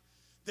now.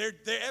 They're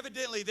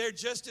evidently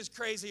just as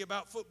crazy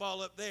about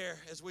football up there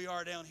as we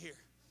are down here.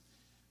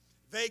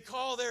 They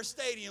call their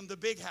stadium the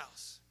Big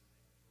House.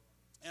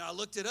 And I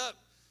looked it up.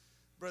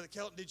 Brother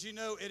Kelton, did you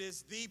know it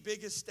is the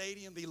biggest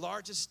stadium, the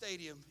largest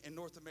stadium in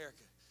North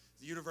America,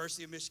 the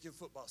University of Michigan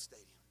football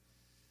stadium.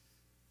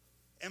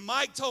 And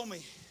Mike told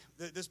me,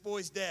 this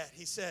boy's dad,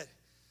 he said,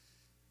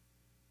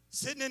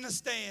 sitting in the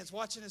stands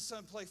watching his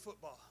son play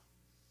football,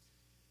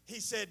 he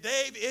said,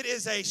 Dave, it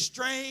is a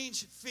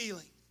strange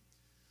feeling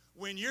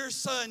when your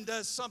son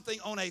does something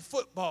on a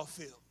football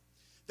field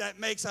that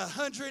makes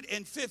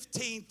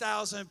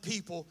 115,000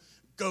 people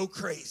go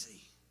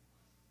crazy.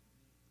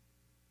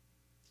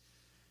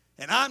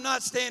 And I'm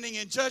not standing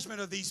in judgment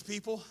of these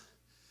people.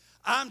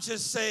 I'm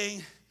just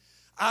saying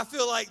I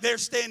feel like they're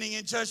standing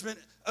in judgment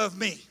of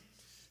me.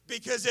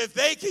 Because if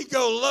they can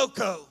go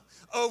loco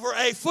over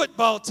a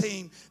football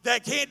team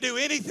that can't do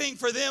anything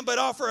for them but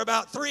offer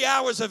about 3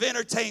 hours of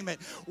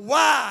entertainment,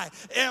 why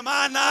am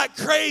I not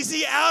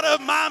crazy out of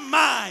my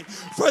mind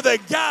for the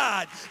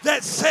God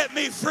that set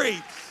me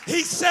free?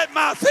 He set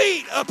my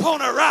feet upon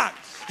a rock.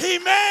 He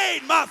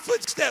made my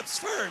footsteps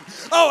firm.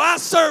 Oh, I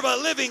serve a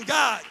living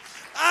God.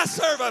 I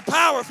serve a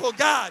powerful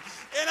God.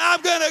 And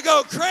I'm going to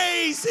go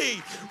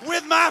crazy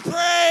with my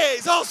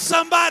praise. Oh,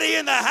 somebody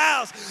in the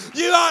house,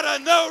 you ought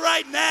to know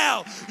right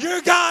now, your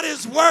God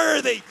is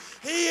worthy.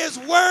 He is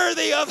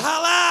worthy of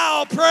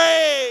halal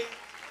praise.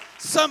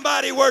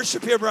 Somebody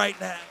worship him right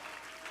now.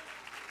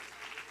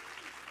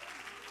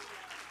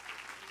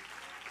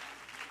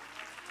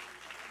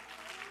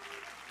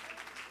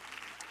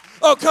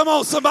 Oh, come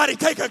on, somebody,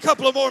 take a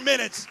couple of more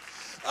minutes.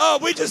 Oh,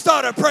 we just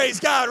ought to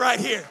praise God right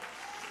here.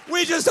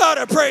 We just ought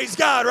to praise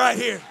God right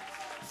here.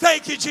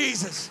 Thank you,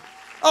 Jesus.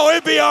 Oh,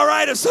 it'd be all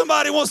right if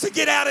somebody wants to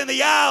get out in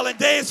the aisle and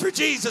dance for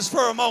Jesus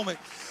for a moment.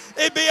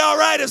 It'd be all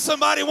right if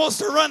somebody wants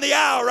to run the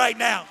aisle right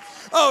now.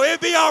 Oh, it'd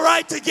be all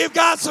right to give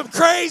God some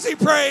crazy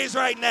praise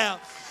right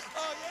now.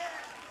 Oh, yeah.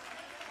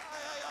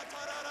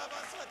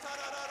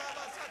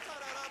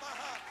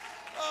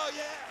 Oh,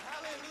 yeah.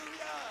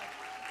 Hallelujah.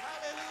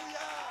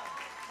 Hallelujah.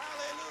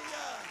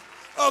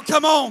 Hallelujah. Oh,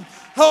 come on.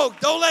 Oh,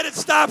 don't let it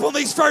stop on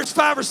these first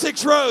 5 or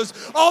 6 rows,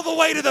 all the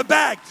way to the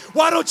back.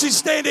 Why don't you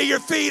stand to your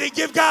feet and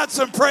give God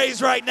some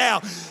praise right now?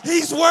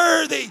 He's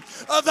worthy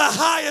of the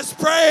highest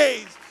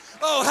praise.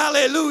 Oh,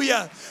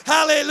 hallelujah,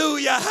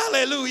 hallelujah,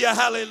 hallelujah,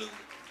 hallelujah.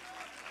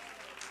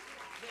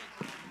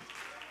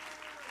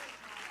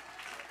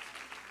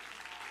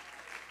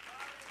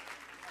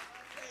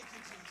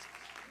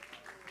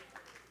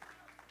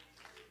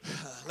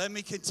 let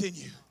me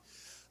continue.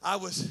 I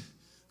was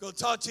going to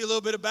talk to you a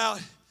little bit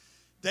about,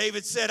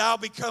 David said, I'll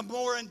become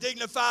more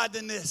undignified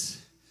than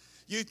this.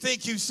 You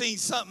think you've seen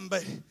something,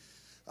 but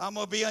I'm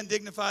going to be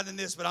undignified than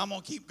this, but I'm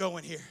going to keep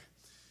going here.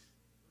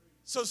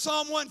 So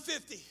Psalm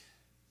 150,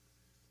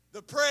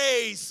 the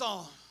praise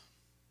song.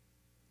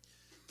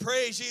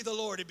 Praise ye the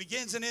Lord. It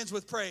begins and ends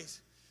with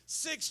praise.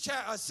 6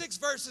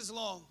 verses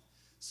long,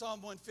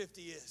 Psalm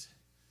 150 is.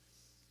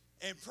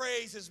 And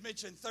praise is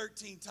mentioned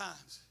 13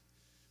 times.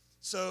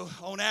 So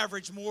on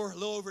average, a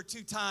little over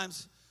 2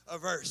 times a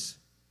verse.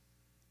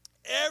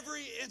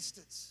 Every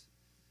instance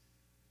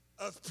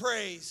of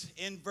praise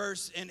in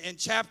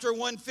chapter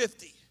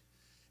 150,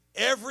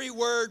 every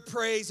word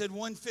praise in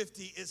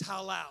 150 is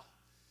halal.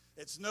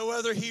 It's no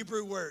other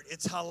Hebrew word.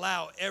 It's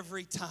halal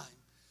every time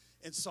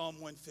in Psalm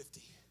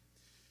 150.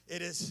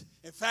 It is,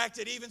 in fact,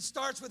 it even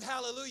starts with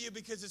hallelujah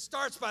because it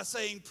starts by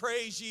saying,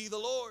 praise ye the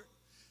Lord.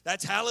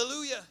 That's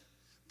hallelujah.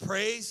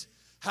 Praise,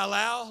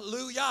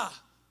 hallelujah.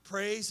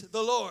 Praise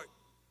the Lord.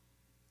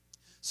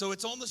 So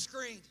it's on the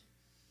screen.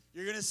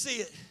 You're going to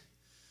see it.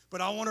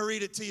 But I want to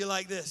read it to you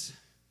like this.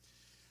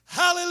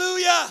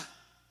 Hallelujah.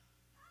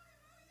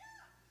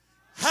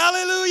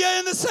 Hallelujah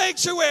in the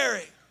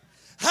sanctuary.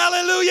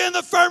 Hallelujah in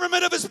the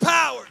firmament of his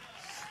power.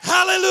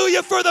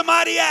 Hallelujah for the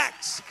mighty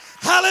acts.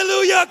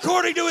 Hallelujah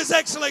according to his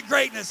excellent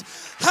greatness.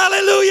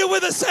 Hallelujah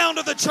with the sound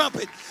of the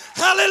trumpet.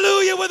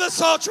 Hallelujah with a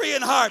psaltery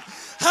and harp.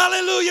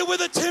 Hallelujah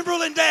with a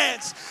timbrel and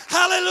dance.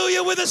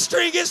 Hallelujah with the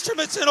string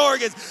instruments and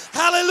organs.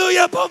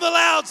 Hallelujah upon the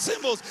loud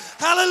cymbals.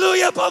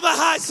 Hallelujah upon the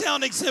high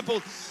sounding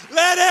cymbals.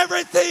 Let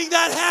everything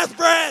that hath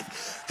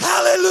breath.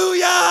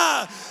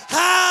 Hallelujah.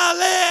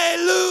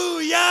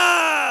 Hallelujah.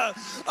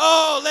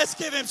 Oh, let's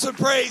give him some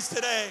praise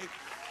today.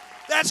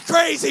 That's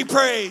crazy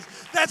praise.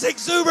 That's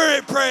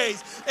exuberant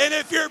praise. And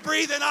if you're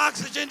breathing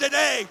oxygen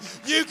today,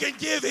 you can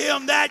give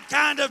him that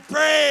kind of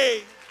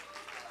praise.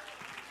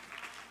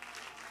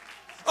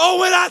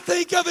 Oh, when I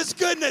think of his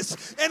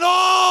goodness and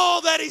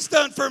all that he's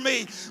done for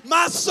me,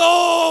 my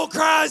soul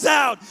cries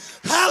out,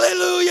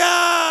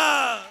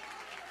 hallelujah.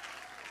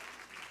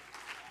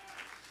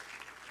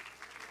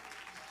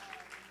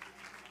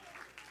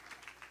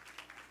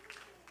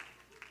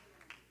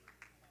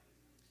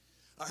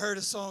 I heard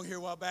a song here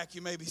a while back.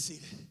 You may be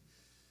seated.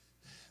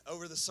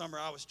 Over the summer,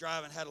 I was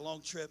driving, had a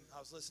long trip. I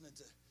was listening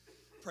to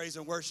praise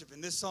and worship,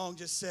 and this song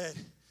just said,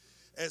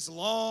 as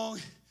long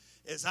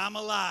as I'm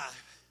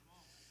alive,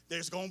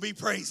 there's going to be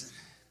praising.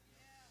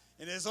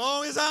 And as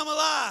long as I'm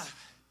alive,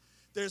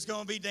 there's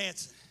going to be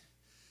dancing.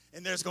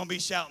 And there's going to be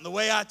shouting. The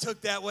way I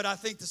took that, what I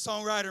think the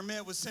songwriter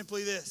meant was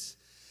simply this,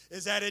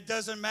 is that it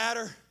doesn't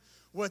matter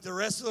what the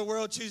rest of the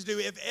world chooses to do.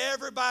 If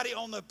everybody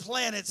on the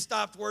planet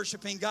stopped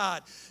worshiping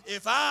God,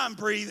 if I'm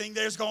breathing,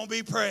 there's going to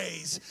be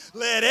praise.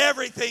 Let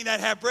everything that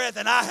have breath,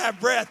 and I have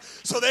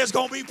breath, so there's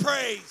going to be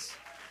praise.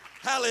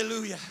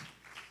 Hallelujah.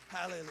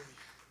 Hallelujah.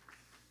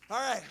 All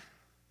right.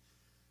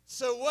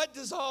 So what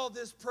does all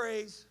this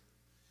praise,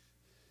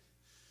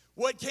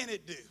 what can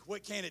it do?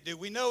 What can it do?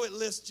 We know it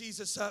lifts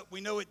Jesus up. We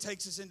know it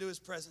takes us into his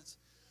presence.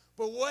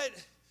 But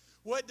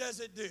what does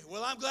it do?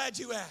 Well, I'm glad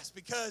you asked,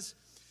 because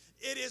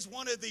it is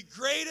one of the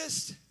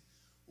greatest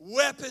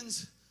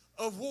weapons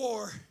of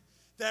war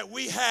that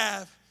we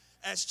have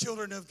as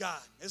children of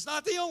God. It's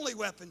not the only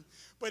weapon,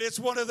 but it's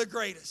one of the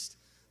greatest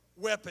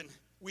weapon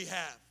we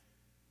have.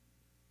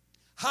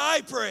 High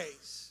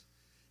praise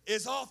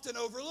is often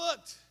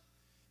overlooked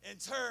in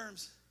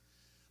terms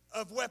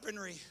of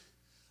weaponry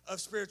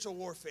of spiritual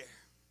warfare.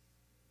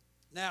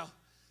 Now,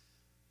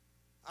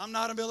 I'm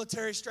not a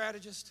military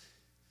strategist.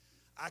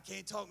 I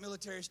can't talk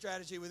military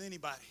strategy with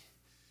anybody.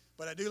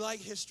 But I do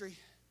like history,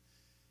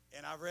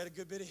 and I've read a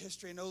good bit of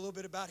history and know a little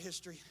bit about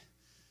history.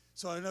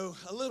 So I know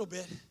a little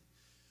bit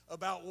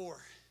about war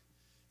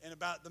and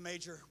about the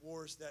major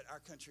wars that our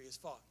country has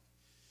fought.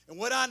 And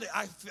what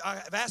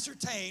I've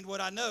ascertained, what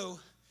I know,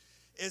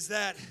 is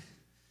that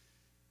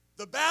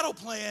the battle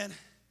plan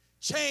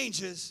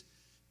changes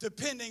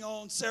depending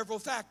on several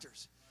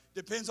factors.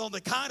 Depends on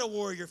the kind of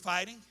war you're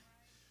fighting,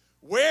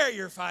 where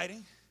you're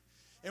fighting,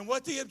 and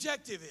what the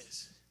objective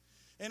is,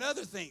 and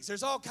other things.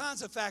 There's all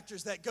kinds of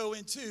factors that go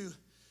into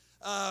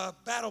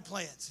battle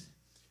plans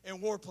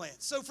and war plans.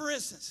 So, for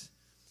instance,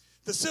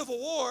 the Civil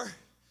War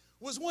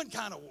was one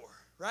kind of war,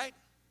 right?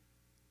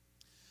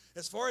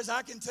 As far as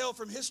I can tell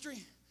from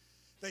history,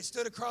 they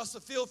stood across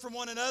the field from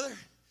one another,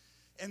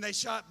 and they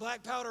shot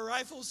black powder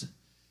rifles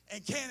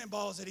and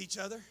cannonballs at each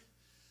other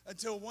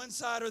until one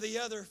side or the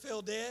other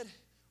fell dead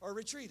or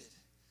retreated.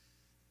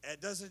 It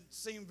doesn't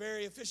seem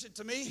very efficient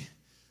to me,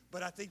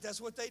 but I think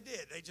that's what they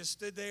did. They just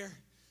stood there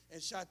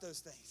and shot those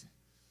things.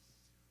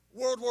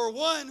 World War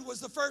I was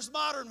the first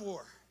modern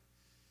war.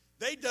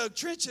 They dug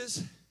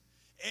trenches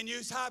and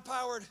used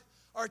high-powered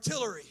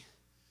artillery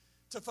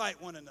to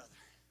fight one another.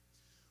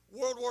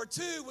 World War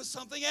II was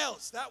something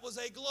else. That was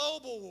a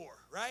global war,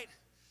 right?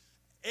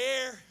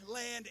 Air,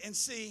 land, and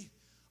sea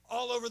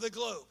all over the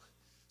globe.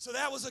 So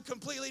that was a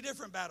completely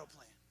different battle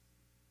plan.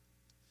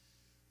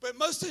 But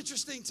most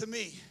interesting to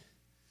me,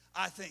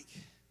 I think,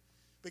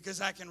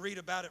 because I can read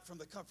about it from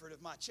the comfort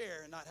of my chair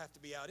and not have to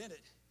be out in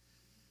it.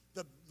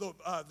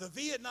 The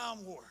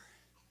Vietnam War.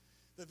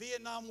 The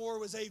Vietnam War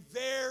was a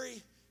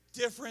very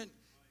different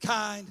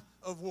kind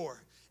of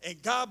war.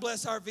 And God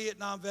bless our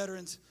Vietnam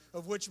veterans,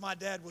 of which my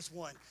dad was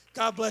one.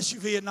 God bless you,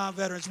 Vietnam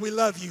veterans. We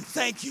love you.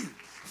 Thank you.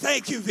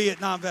 Thank you,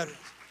 Vietnam veterans.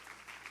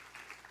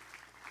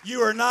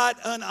 You are not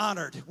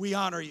unhonored. We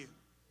honor you.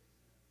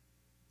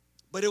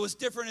 But it was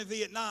different in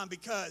Vietnam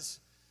because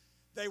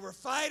they were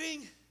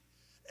fighting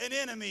an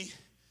enemy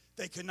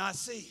they could not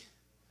see.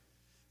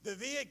 The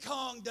Viet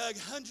Cong dug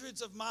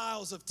hundreds of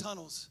miles of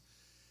tunnels.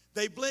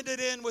 They blended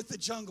in with the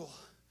jungle.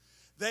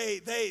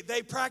 They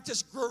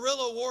practiced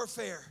guerrilla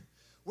warfare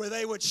where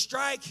they would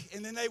strike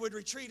and then they would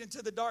retreat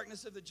into the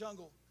darkness of the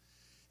jungle.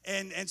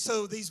 And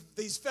so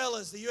these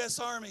fellas, the U.S.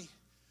 Army,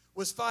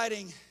 was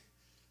fighting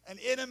an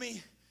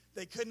enemy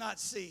they could not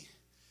see.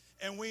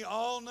 And we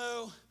all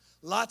know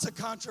lots of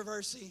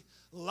controversy.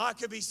 A lot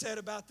could be said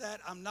about that.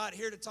 I'm not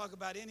here to talk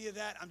about any of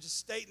that. I'm just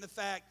stating the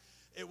fact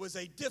it was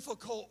a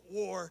difficult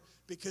war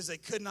because they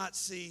could not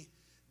see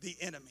the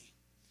enemy.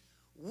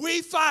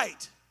 We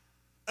fight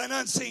an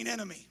unseen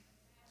enemy,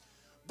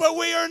 but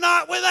we are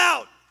not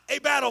without a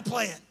battle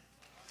plan.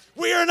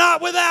 We are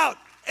not without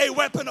a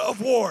weapon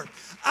of war.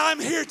 I'm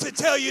here to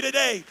tell you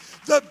today,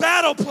 the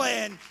battle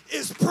plan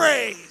is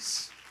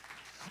praise.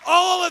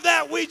 All of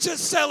that we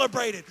just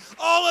celebrated,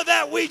 all of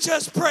that we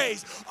just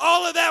praised,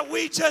 all of that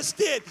we just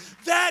did,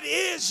 that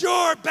is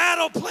your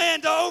battle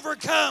plan to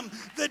overcome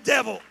the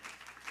devil.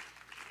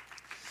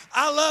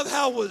 I love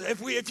how,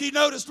 if you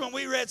noticed when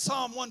we read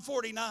Psalm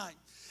 149,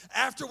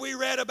 after we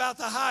read about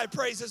the high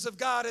praises of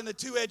God and the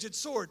two-edged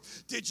sword,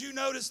 did you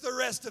notice the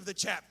rest of the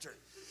chapter?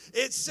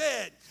 It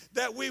said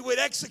that we would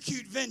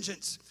execute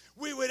vengeance.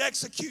 We would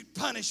execute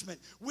punishment.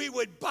 We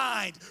would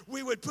bind.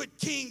 We would put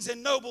kings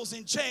and nobles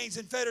in chains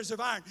and fetters of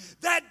iron.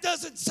 That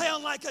doesn't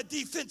sound like a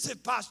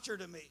defensive posture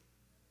to me.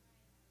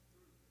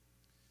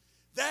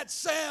 That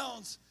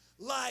sounds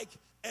like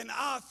an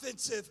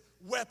offensive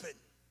weapon.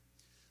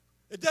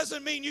 It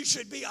doesn't mean you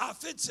should be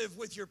offensive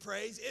with your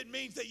praise. It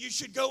means that you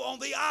should go on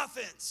the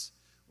offense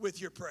with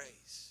your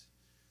praise.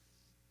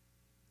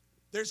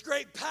 There's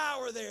great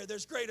power there.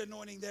 There's great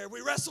anointing there.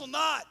 We wrestle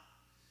not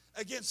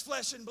against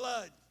flesh and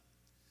blood,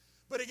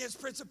 but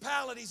against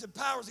principalities and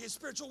powers, against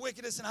spiritual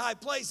wickedness in high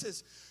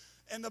places.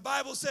 And the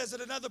Bible says in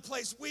another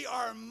place, we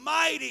are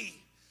mighty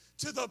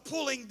to the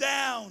pulling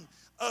down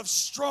of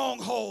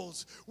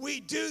strongholds. We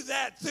do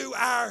that through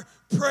our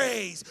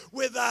praise,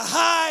 with the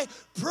high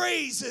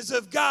praises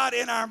of God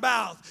in our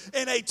mouth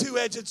and a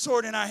two-edged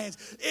sword in our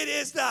hands. It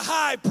is the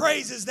high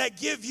praises that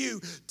give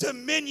you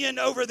dominion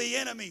over the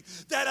enemy,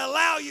 that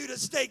allow you to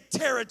stake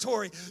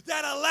territory,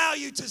 that allow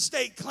you to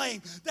stake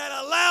claim, that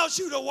allows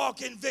you to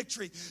walk in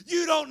victory.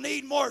 You don't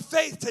need more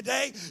faith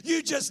today.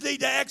 You just need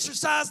to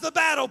exercise the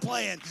battle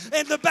plan,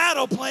 and the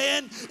battle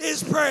plan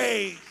is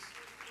praise.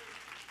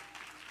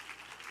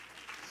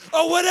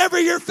 Or whatever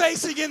you're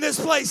facing in this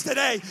place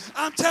today,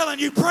 I'm telling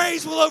you,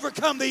 praise will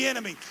overcome the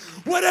enemy.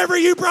 Whatever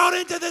you brought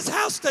into this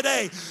house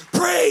today,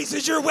 praise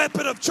is your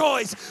weapon of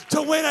choice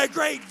to win a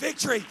great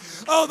victory.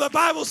 Oh, the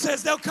Bible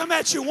says they'll come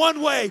at you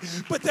one way,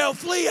 but they'll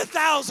flee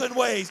 1,000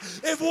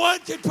 ways. If one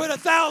can put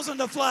 1,000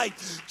 to flight,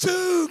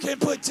 two can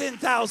put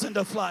 10,000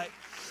 to flight.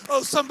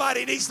 Oh,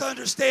 somebody needs to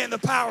understand the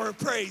power of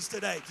praise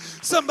today.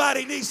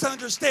 Somebody needs to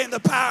understand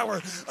the power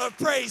of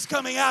praise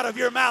coming out of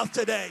your mouth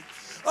today.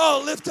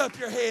 Oh, lift up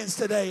your hands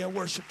today and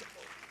worship the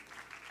Lord.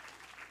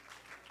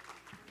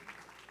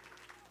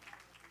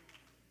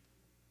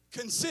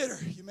 Consider,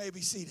 you may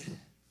be seated.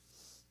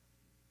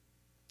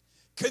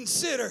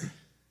 Consider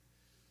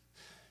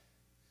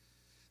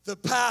the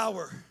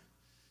power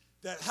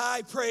that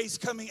high praise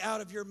coming out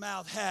of your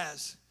mouth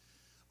has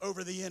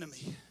over the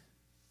enemy.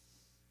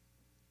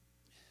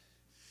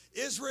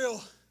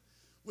 Israel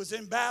was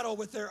in battle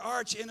with their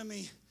arch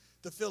enemy,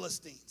 the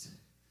Philistines.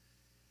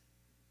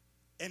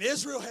 And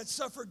Israel had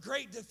suffered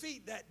great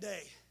defeat that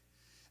day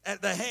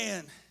at the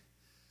hand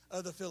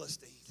of the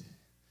Philistines.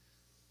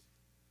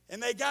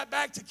 And they got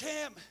back to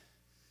camp,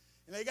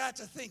 and they got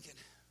to thinking,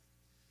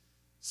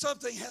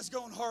 something has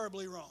gone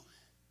horribly wrong.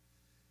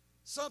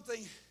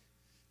 Something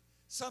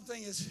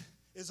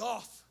is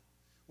off.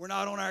 We're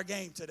not on our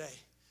game today.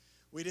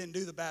 We didn't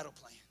do the battle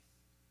plan.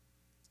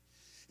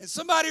 And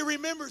somebody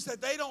remembers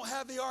that they don't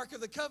have the Ark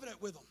of the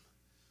Covenant with them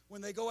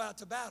when they go out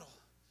to battle.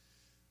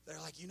 They're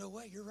like, you know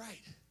what, you're right.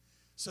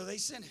 So they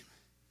sent him,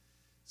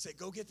 said,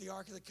 go get the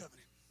Ark of the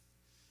Covenant.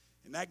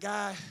 And that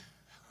guy,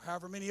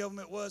 however many of them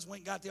it was, went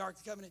and got the Ark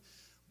of the Covenant,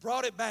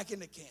 brought it back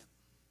into camp.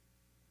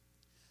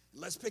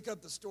 And let's pick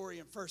up the story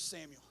in 1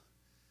 Samuel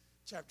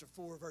chapter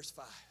 4, verse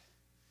 5.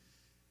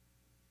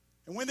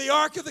 And when the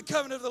Ark of the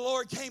Covenant of the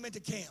Lord came into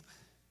camp,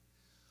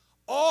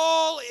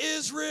 all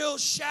Israel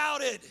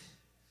shouted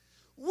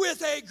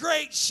with a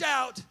great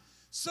shout,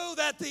 so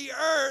that the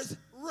earth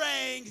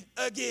rang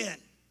again.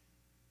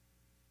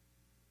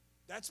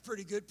 That's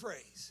pretty good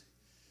praise.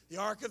 The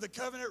Ark of the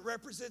Covenant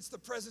represents the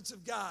presence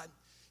of God.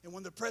 And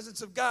when the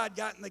presence of God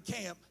got in the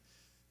camp,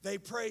 they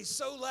praised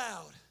so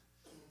loud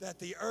that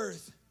the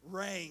earth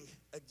rang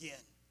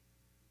again.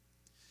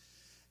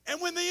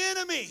 And when the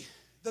enemy,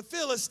 the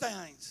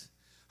Philistines,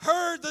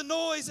 heard the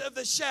noise of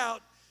the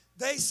shout,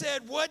 they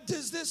said, "What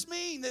does this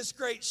mean, this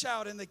great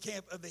shout in the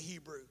camp of the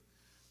Hebrew?"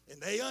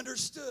 And they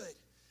understood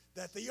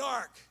that the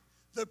ark,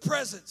 the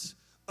presence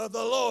of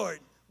the Lord,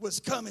 was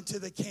coming to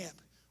the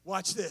camp.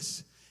 Watch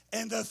this.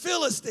 And the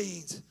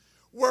Philistines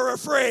were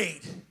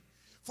afraid,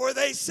 for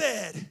they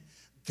said,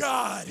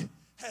 "God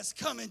has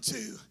come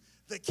into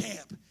the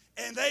camp."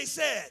 And they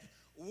said,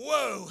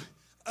 "Woe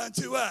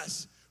unto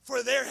us,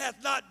 for there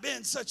hath not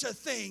been such a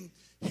thing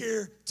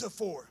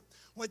heretofore."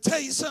 I want to tell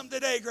you something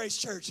today, Grace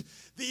Church.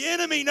 The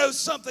enemy knows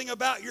something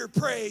about your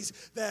praise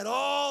that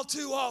all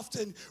too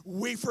often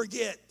we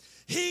forget.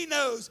 He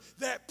knows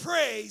that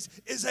praise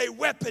is a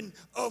weapon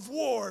of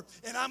war.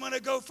 And I'm going to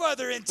go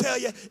further and tell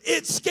you,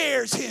 it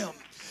scares him.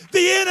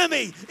 The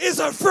enemy is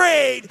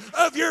afraid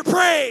of your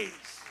praise.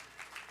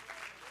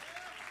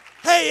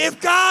 Hey, if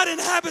God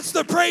inhabits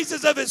the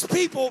praises of his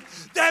people,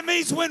 that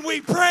means when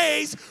we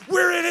praise,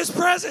 we're in his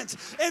presence.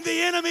 And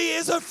the enemy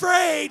is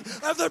afraid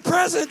of the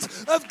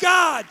presence of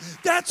God.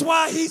 That's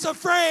why he's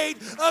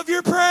afraid of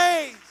your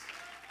praise.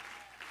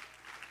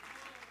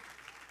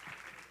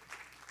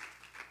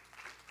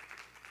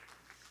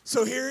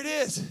 So here it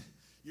is.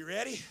 You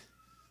ready?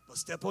 Well,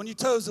 step on your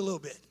toes a little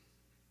bit.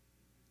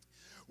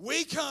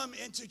 We come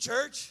into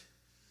church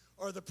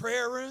or the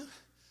prayer room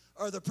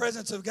or the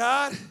presence of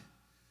God,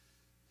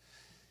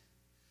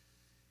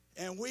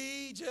 and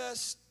we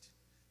just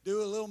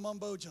do a little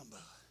mumbo jumbo.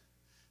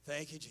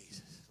 Thank you,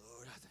 Jesus.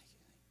 Lord, I thank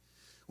you.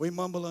 We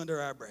mumble under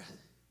our breath.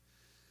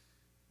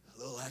 A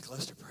little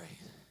lackluster praise.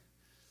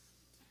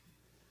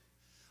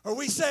 Or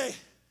we say,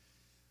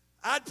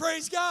 "I'd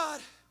praise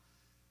God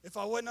if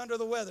I wasn't under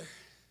the weather.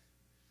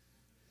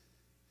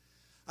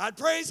 I'd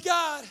praise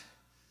God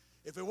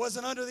if it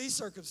wasn't under these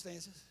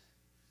circumstances.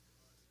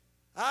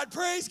 I'd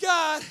praise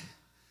God,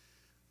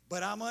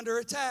 but I'm under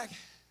attack."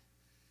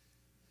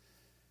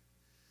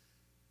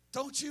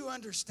 Don't you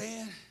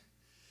understand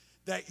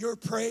that your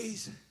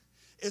praise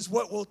is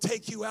what will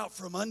take you out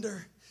from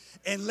under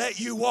and let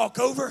you walk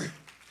over?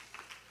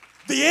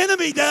 The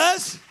enemy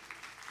does.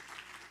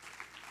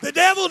 The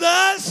devil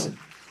does.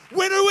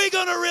 When are we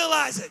going to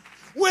realize it?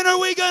 When are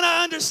we going to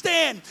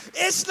understand?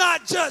 It's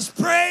not just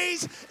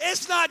praise.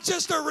 It's not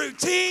just a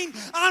routine.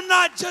 I'm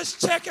not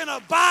just checking a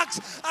box.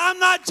 I'm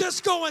not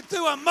just going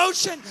through a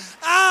motion.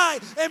 I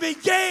am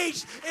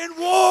engaged in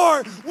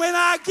war when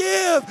I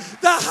give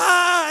the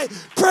high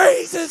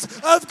praises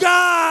of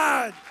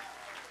God.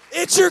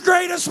 It's your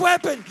greatest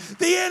weapon.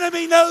 The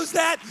enemy knows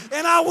that,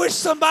 and I wish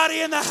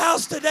somebody in the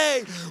house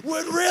today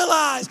would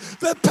realize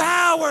the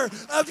power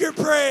of your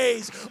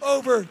praise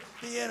over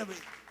the enemy.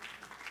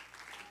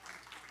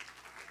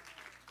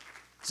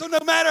 So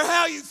no matter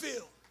how you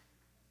feel,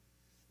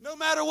 no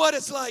matter what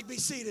it's like, be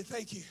seated.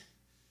 Thank you.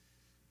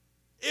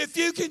 If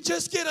you can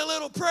just get a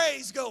little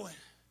praise going,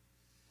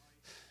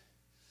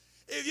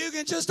 if you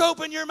can just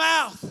open your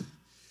mouth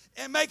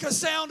and make a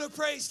sound of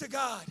praise to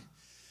God,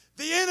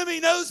 the enemy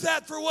knows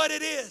that for what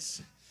it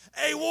is,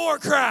 a war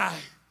cry,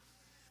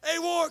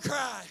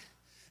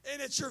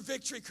 and it's your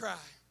victory cry.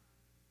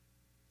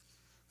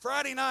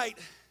 Friday night,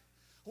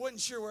 I wasn't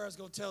sure where I was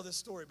going to tell this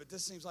story, but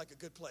this seems like a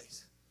good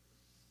place.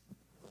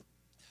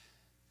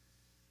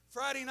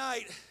 Friday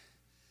night,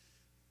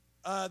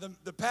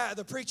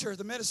 the preacher,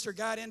 the minister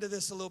got into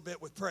this a little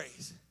bit with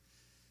praise.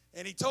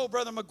 And he told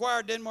Brother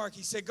McGuire Denmark,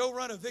 he said, "Go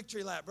run a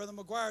victory lap." Brother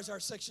McGuire is our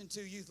Section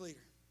 2 youth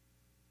leader.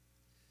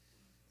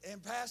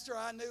 And Pastor,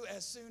 I knew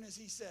as soon as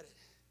he said it,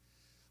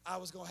 I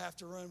was going to have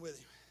to run with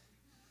him.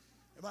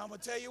 And I'm going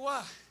to tell you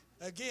why.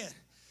 Again,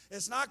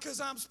 it's not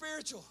because I'm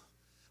spiritual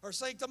or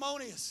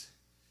sanctimonious.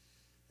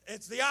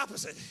 It's the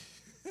opposite.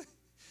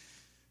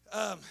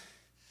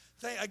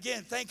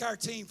 Thank our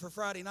team for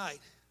Friday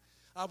night.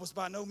 I was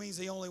by no means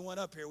the only one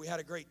up here. We had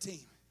a great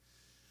team.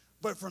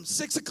 But from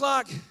 6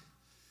 o'clock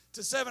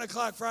to 7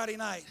 o'clock Friday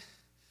night,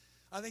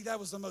 I think that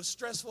was the most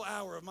stressful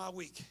hour of my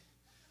week.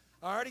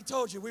 I already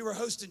told you we were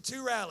hosting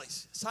 2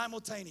 rallies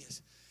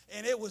simultaneous.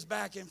 And it was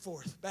back and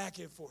forth, back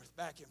and forth,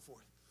 back and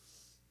forth.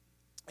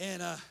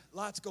 And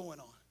lots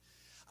going on.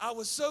 I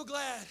was so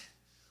glad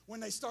when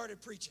they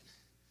started preaching,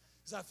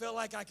 because I felt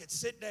like I could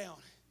sit down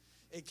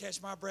and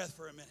catch my breath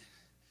for a minute.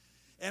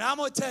 And I'm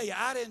going to tell you,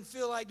 I didn't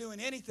feel like doing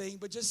anything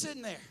but just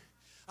sitting there.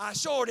 I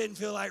sure didn't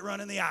feel like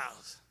running the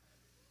aisles.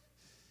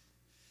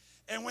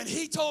 And when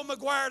he told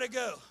McGuire to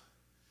go,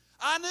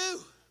 I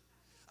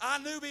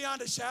knew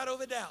beyond a shadow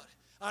of a doubt.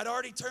 I'd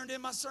already turned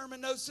in my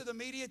sermon notes to the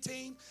media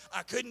team.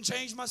 I couldn't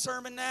change my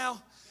sermon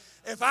now.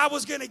 If I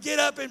was going to get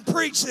up and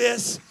preach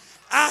this,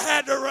 I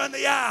had to run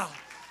the aisle.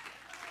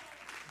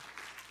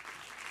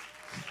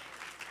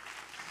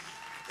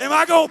 Am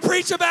I going to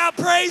preach about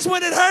praise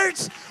when it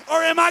hurts?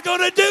 Or am I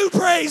going to do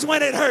praise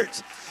when it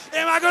hurts?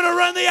 Am I going to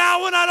run the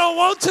aisle when I don't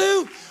want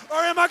to? Or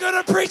am I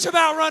going to preach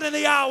about running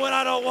the aisle when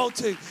I don't want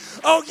to?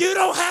 Oh, you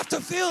don't have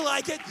to feel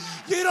like it.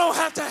 You don't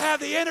have to have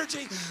the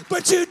energy.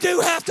 But you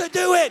do have to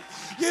do it.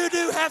 You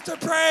do have to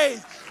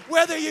praise.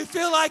 whether you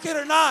feel like it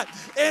or not.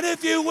 And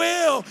if you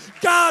will,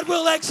 God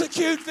will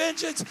execute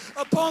vengeance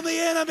upon the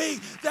enemy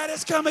that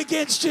has come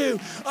against you.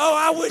 Oh,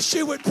 I wish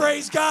you would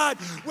praise God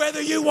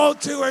whether you want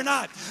to or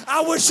not.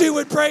 I wish you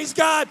would praise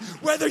God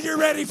whether you're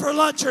ready for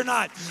lunch or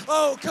not.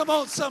 Oh, come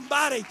on,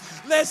 somebody.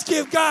 Let's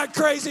give God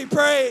crazy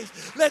praise.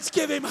 Let's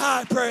give him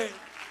high praise.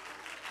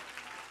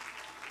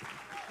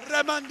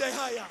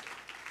 Ramandehaya.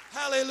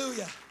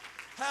 Hallelujah.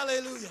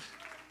 Hallelujah.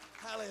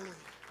 Hallelujah.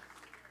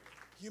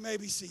 You may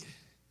be seated.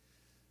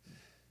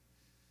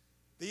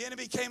 The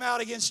enemy came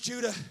out against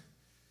Judah,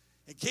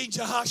 and King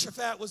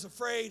Jehoshaphat was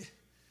afraid.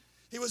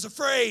 He was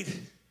afraid.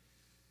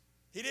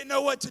 He didn't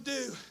know what to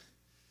do,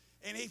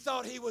 and he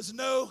thought he was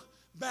no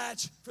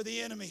match for the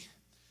enemy.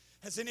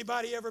 Has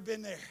anybody ever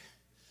been there?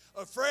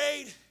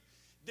 Afraid,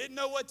 didn't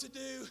know what to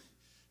do,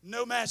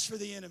 no match for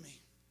the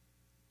enemy.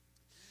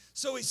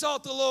 So he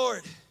sought the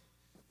Lord,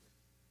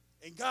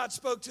 and God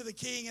spoke to the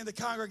king and the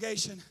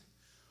congregation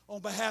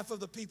on behalf of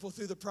the people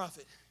through the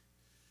prophet.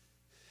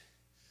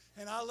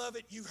 And I love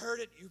it. You've heard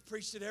it. You've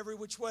preached it every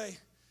which way.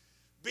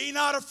 Be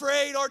not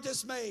afraid or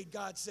dismayed,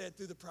 God said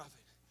through the prophet.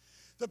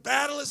 The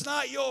battle is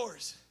not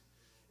yours.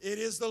 It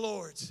is the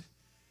Lord's.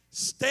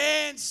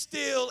 Stand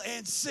still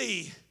and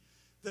see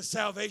the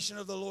salvation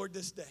of the Lord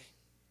this day.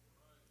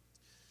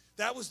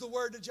 That was the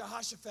word to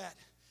Jehoshaphat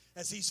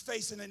as he's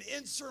facing an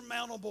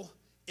insurmountable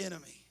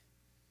enemy.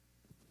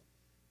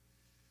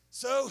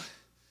 So,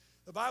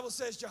 the Bible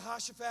says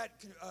Jehoshaphat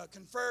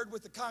conferred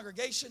with the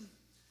congregation,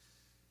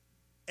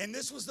 and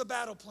this was the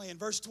battle plan.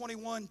 Verse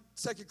 21,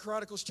 2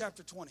 Chronicles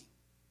chapter 20.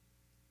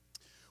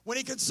 When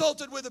he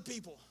consulted with the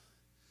people,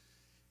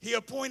 he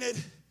appointed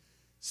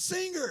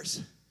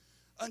singers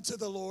unto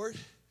the Lord,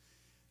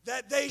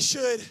 that they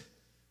should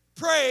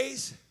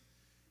praise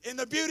in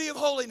the beauty of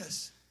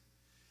holiness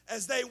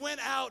as they went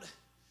out,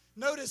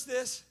 notice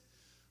this,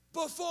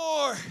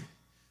 before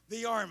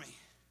the army.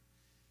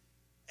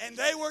 And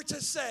they were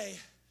to say,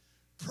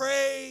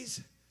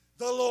 praise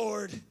the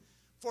Lord,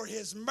 for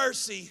his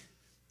mercy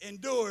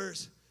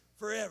endures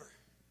forever.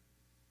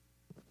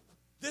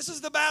 This is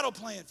the battle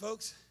plan,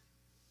 folks.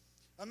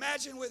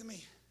 Imagine with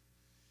me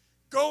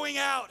going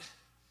out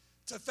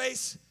to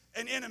face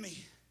an enemy,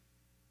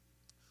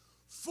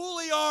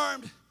 fully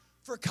armed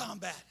for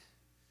combat,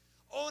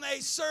 on a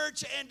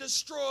search and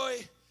destroy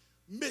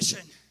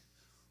mission,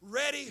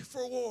 ready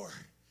for war.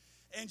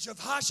 And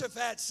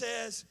Jehoshaphat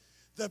says,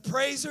 the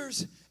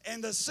praisers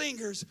and the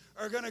singers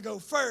are going to go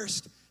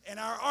first, and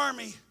our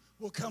army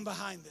will come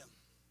behind them.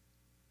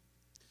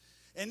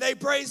 And they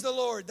praised the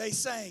Lord. They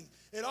sang.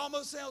 It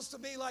almost sounds to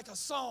me like a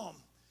psalm,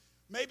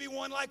 maybe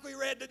one like we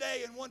read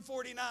today in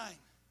 149,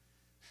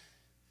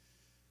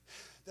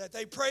 that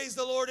they praised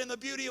the Lord in the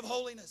beauty of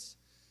holiness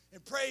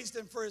and praised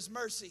him for his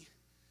mercy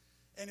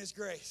and his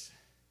grace.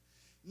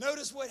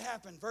 Notice what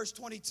happened, verse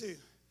 22.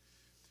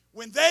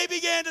 When they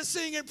began to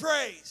sing and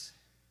praise,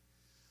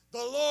 the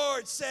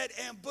Lord set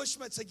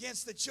ambushments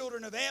against the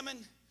children of Ammon,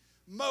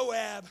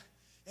 Moab,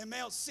 and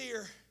Mount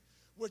Seir,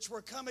 which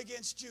were come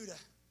against Judah.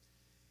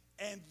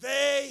 And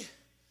they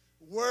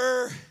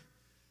were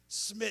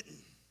smitten.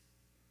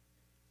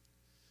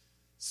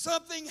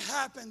 Something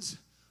happens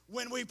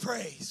when we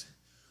praise.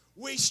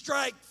 We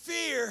strike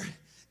fear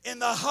in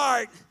the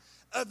heart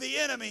of the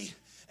enemy,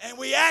 and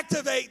we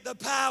activate the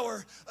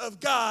power of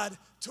God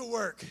to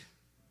work.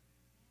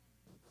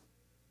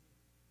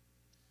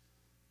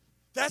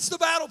 That's the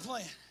battle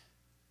plan.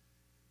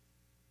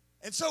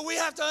 And so we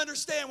have to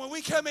understand when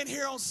we come in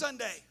here on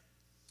Sunday,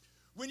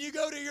 when you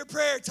go to your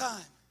prayer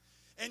time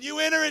and you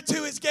enter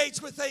into his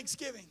gates with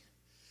thanksgiving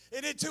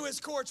and into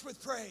his courts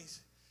with praise,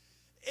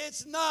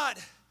 it's not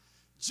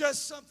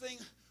just something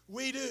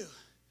we do.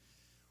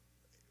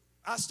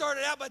 I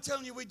started out by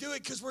telling you we do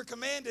it because we're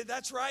commanded.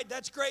 That's right.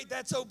 That's great.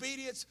 That's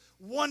obedience.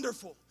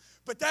 Wonderful.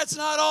 But that's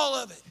not all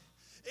of it.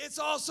 It's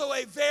also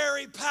a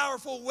very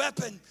powerful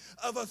weapon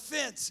of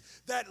offense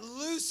that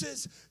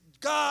looses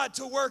God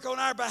to work on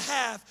our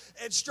behalf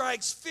and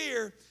strikes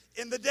fear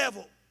in the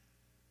devil.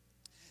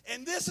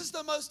 And this is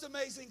the most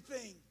amazing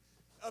thing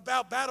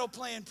about battle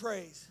plan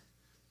praise.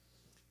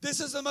 This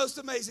is the most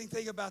amazing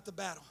thing about the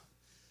battle.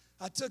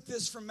 I took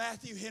this from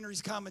Matthew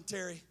Henry's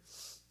commentary.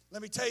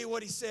 Let me tell you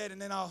what he said,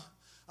 and then I'll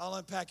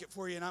unpack it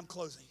for you, and I'm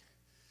closing.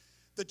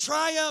 The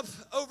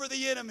triumph over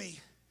the enemy,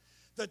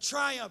 the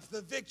triumph,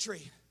 the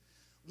victory,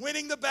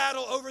 winning the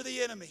battle over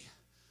the enemy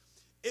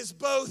is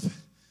both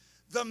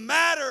the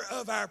matter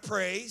of our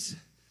praise,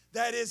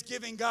 that is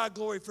giving God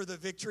glory for the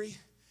victory,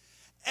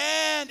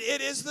 and it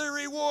is the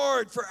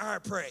reward for our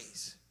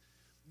praise.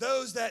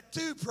 Those that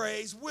do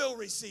praise will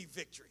receive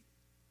victory.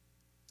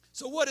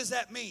 So what does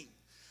that mean?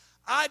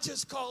 I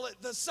just call it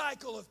the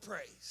cycle of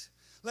praise.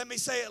 Let me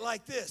say it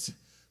like this.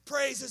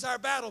 Praise is our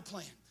battle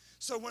plan.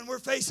 So when we're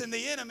facing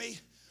the enemy,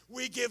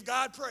 we give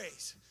God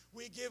praise.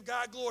 We give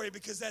God glory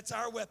because that's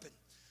our weapon.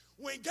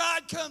 When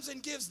God comes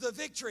and gives the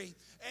victory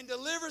and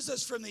delivers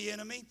us from the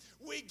enemy,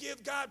 we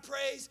give God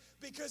praise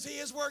because he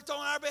has worked on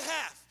our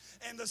behalf.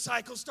 And the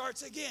cycle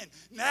starts again.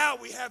 Now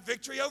we have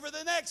victory over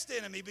the next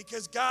enemy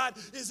because God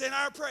is in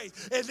our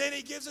praise. And then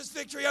he gives us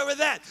victory over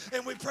that.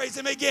 And we praise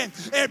him again.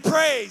 And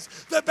praise,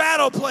 the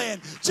battle plan,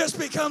 just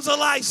becomes a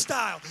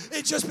lifestyle.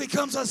 It just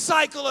becomes a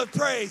cycle of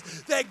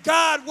praise. That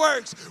God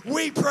works,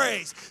 we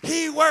praise.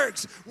 He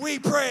works, we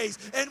praise.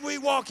 And we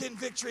walk in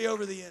victory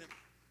over the enemy.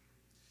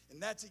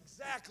 And that's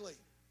exactly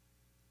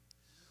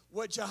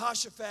what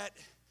Jehoshaphat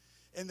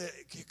and the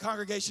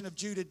congregation of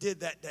Judah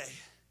did that day.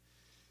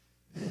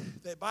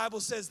 The Bible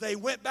says they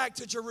went back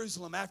to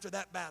Jerusalem after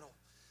that battle,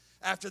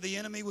 after the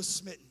enemy was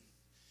smitten,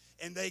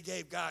 and they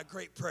gave God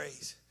great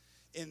praise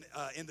in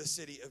the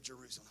city of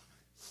Jerusalem.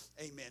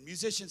 Amen.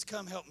 Musicians,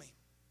 come help me.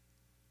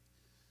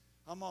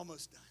 I'm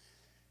almost done.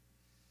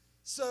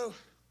 So,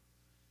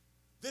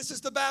 this is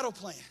the battle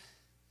plan.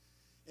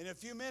 In a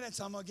few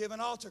minutes, I'm going to give an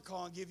altar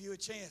call and give you a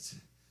chance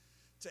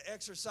to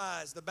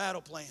exercise the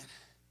battle plan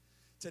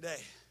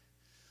today.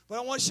 But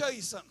I want to show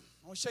you something.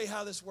 I want to show you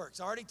how this works.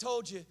 I already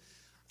told you,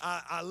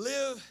 I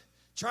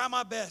try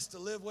my best to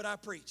live what I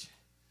preach.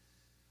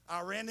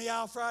 I ran the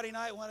aisle Friday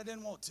night when I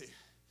didn't want to.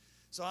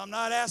 So I'm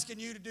not asking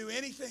you to do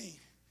anything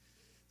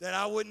that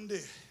I wouldn't do.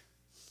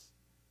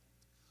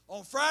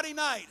 On Friday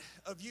night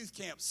of youth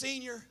camp,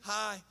 senior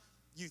high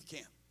youth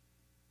camp,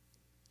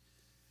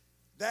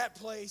 that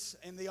place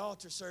and the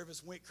altar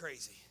service went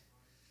crazy.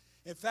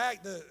 In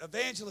fact, the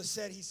evangelist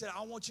said,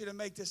 I want you to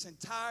make this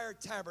entire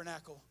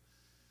tabernacle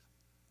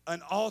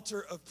an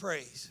altar of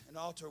praise, an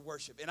altar of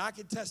worship. And I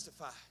can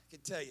testify, I can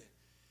tell you,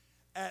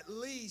 at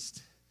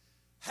least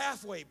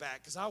halfway back,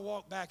 because I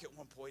walked back at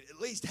one point,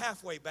 at least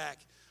halfway back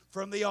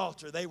from the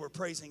altar, they were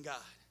praising God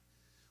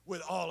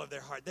with all of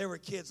their heart. There were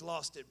kids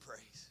lost in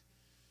praise.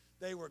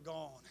 They were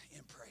gone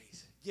in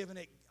praise, giving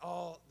it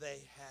all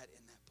they had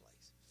in that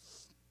place.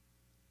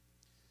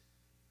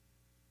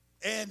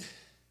 And,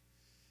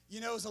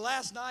 it was the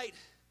last night.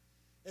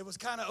 It was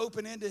kind of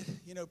open-ended,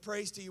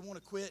 praise till you want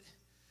to quit.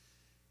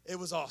 It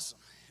was awesome,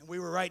 and we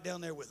were right down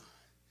there with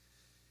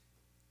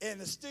them.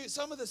 And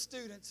some of the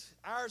students,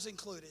 ours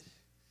included,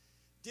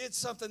 did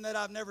something that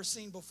I've never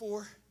seen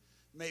before.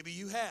 Maybe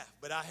you have,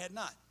 but I had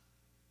not.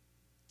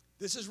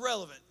 This is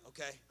relevant,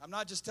 okay? I'm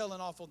not just telling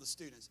off on the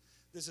students.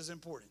 This is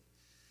important.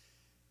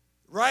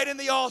 Right in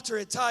the altar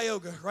at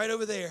Tioga, right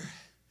over there,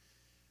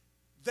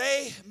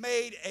 they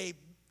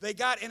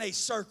got in a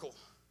circle.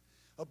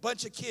 A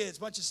bunch of kids,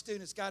 a bunch of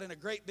students got in a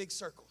great big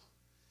circle.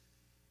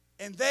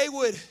 And they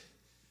would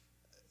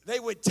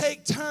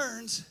take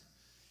turns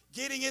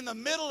getting in the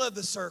middle of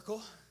the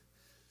circle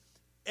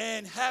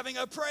and having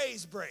a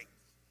praise break.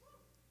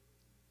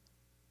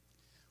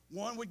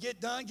 One would get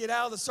done, get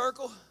out of the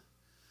circle.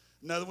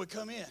 Another would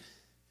come in.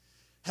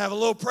 Have a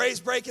little praise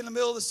break in the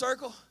middle of the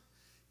circle.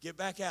 Get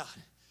back out.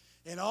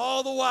 And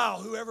all the while,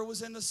 whoever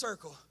was in the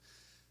circle,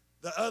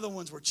 the other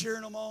ones were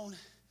cheering them on,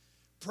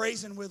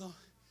 praising with them,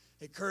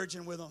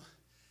 encouraging with them.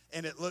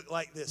 And it looked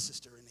like this,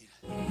 Sister Anita.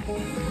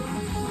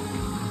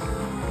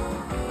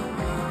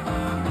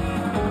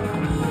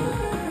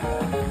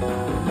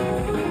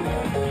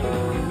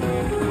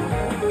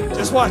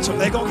 Just watch them.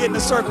 They're going to get in the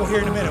circle here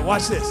in a minute.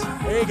 Watch this.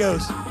 There he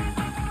goes.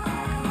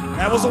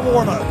 That was a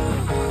warm-up.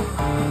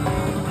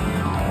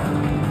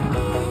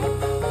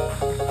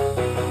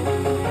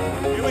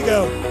 Here we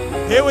go.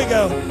 Here we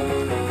go.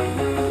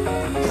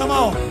 Come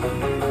on.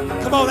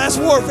 Come on. That's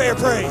warfare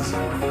praise.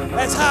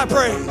 That's high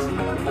praise.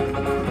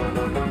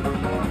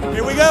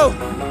 Here we go.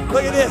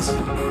 Look at this.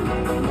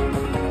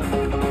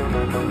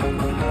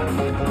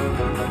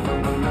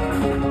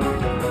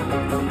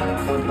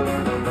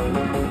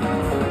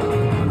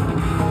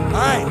 All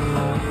right.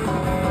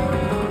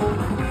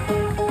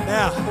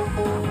 Now.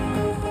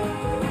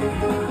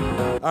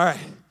 All right.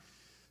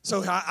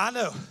 So I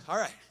know. All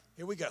right.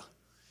 Here we go.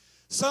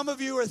 Some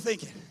of you are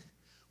thinking,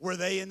 were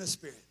they in the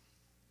Spirit?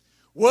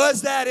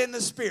 Was that in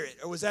the Spirit,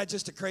 or was that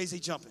just a crazy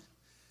jumping?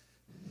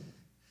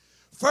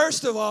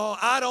 First of all,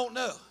 I don't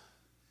know.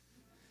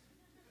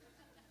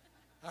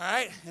 All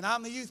right? And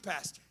I'm the youth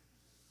pastor.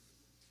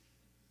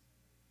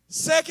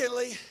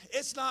 Secondly,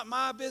 it's not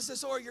my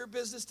business or your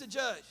business to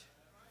judge.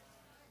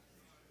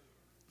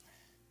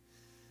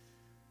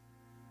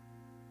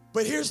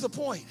 But here's the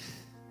point.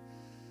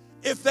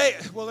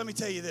 Let me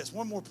tell you this.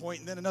 One more point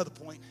and then another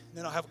point. And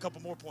then I'll have a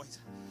couple more points.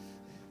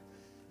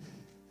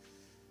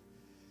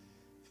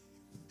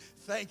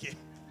 Thank you.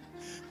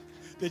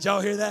 Did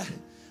y'all hear that?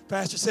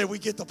 Pastor said we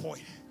get the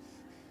point.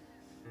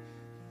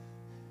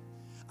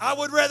 I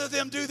would rather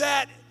them do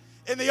that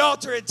in the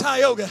altar at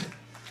Tioga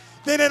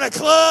than in a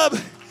club,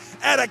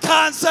 at a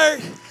concert,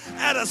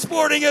 at a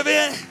sporting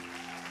event.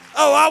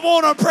 Oh, I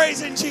want them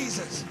praising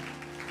Jesus.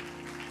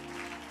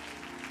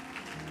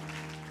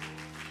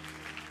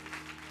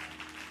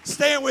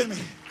 Stand with me.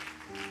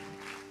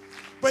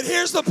 But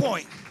here's the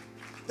point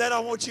that I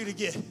want you to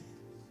get.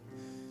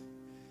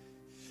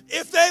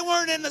 If they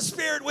weren't in the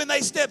Spirit when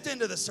they stepped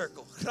into the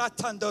circle,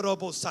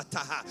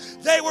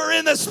 they were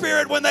in the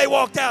Spirit when they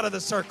walked out of the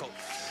circle.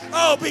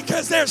 Oh,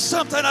 because there's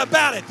something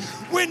about it.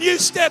 When you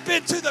step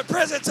into the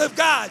presence of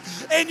God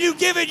and you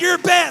give it your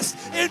best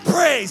in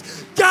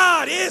praise,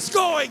 God is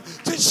going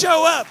to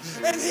show up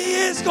and He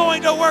is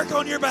going to work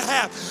on your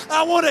behalf.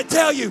 I want to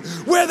tell you,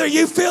 whether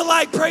you feel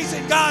like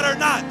praising God or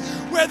not,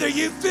 whether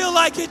you feel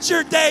like it's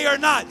your day or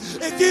not,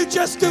 if you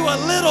just do a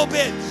little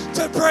bit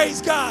to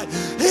praise God,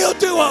 He'll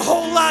do a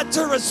whole lot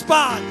to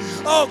respond.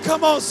 Oh,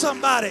 come on,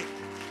 somebody.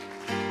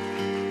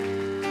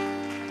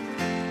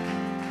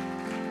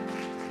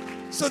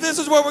 So this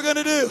is what we're going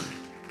to do.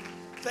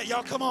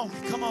 Y'all, come on.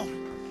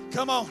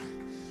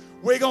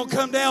 We're going to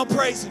come down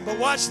praising. But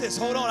watch this.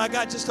 Hold on. I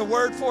got just a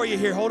word for you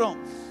here. Hold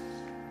on.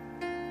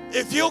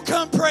 If you'll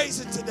come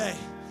praising today,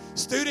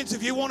 students,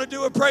 if you want to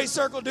do a praise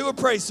circle, do a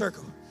praise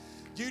circle.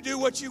 You do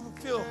what you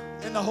feel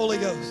in the Holy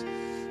Ghost.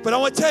 But I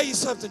want to tell you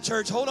something,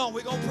 church. Hold on.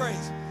 We're going to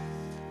praise.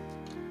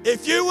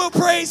 If you will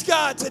praise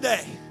God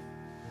today,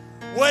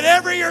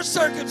 whatever your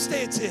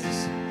circumstance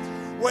is,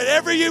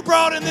 whatever you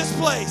brought in this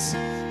place,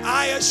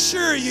 I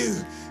assure you,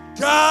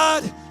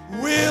 God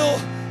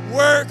will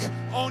work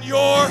on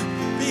your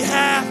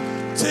behalf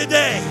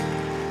today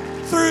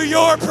through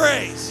your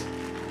praise.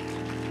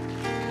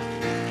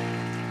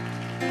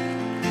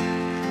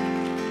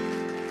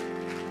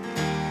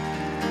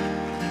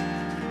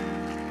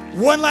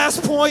 One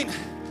last point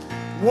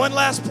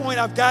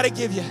I've got to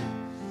give you,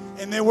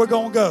 and then we're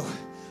going to go.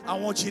 I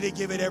want you to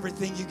give it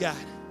everything you got.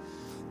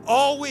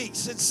 All week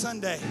since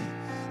Sunday,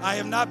 I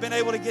have not been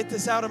able to get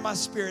this out of my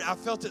spirit. I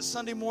felt it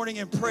Sunday morning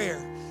in prayer,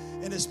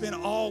 and it's been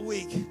all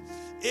week.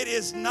 It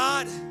is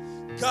not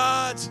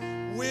God's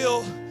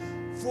will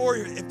for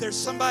you. If there's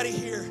somebody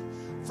here,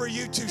 for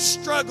you to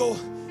struggle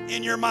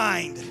in your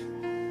mind.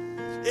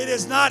 It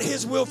is not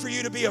His will for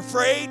you to be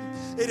afraid.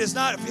 It is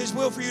not His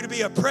will for you to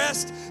be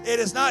oppressed. It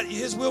is not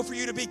His will for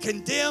you to be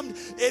condemned.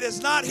 It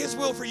is not His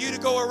will for you to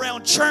go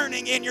around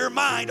churning in your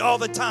mind all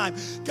the time.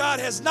 God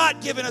has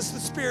not given us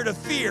the spirit of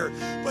fear,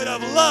 but of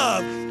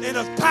love and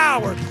of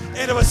power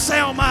and of a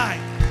sound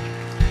mind.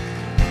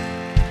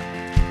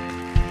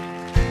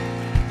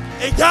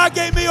 And God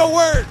gave me a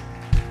word.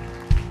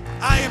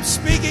 I am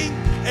speaking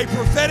a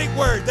prophetic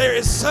word. There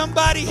is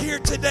somebody here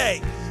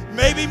today,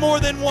 maybe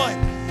more than one.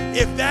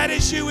 If that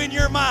is you in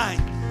your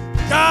mind,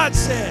 God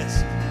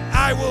says,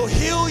 I will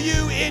heal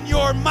you in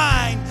your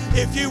mind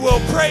if you will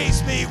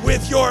praise me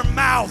with your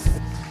mouth.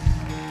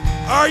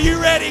 Are you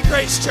ready,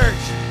 Grace Church?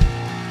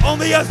 On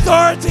the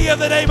authority of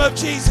the name of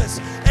Jesus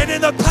and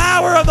in the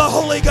power of the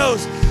Holy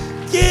Ghost,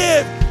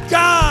 give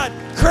God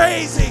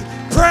crazy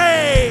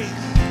praise.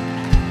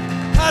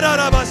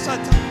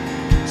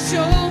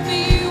 Show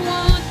me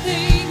one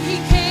thing He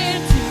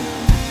can't do.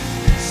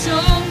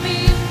 Show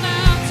me a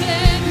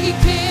mountain He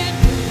can't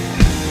move.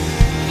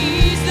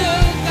 He's the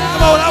God.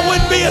 Come on, I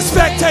wouldn't be a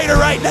spectator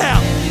right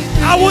now.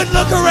 I wouldn't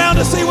look around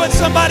to see what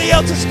somebody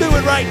else is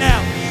doing right now.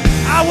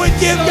 I would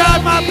give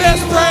God my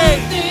best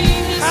praise.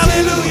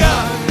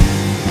 Hallelujah.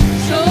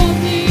 Show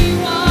me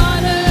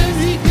waters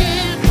He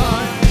can't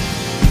part.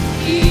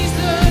 He's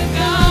the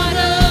God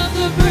of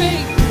the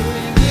breakthrough,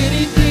 and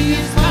anything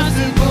is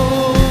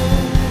possible.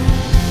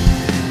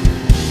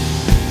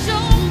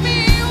 Show me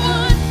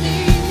one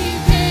thing He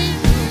can't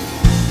do.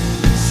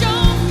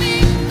 Show me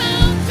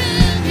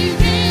mountain He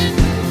can't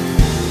move.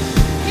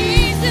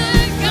 He's the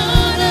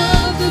God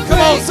of the breakthrough.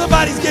 Come on,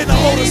 somebody's getting a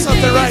hold of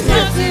something right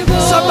here.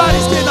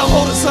 Somebody's getting a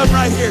hold of something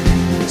right here.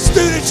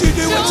 Students, you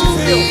do what you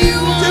feel.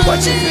 Do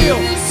what you feel.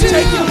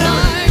 Take your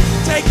liberty.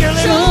 Take your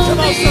liberty. Come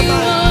on,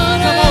 somebody.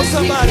 Come on,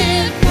 somebody.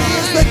 He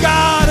is the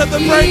God of the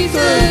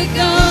breakthrough.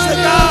 He's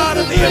the God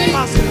of the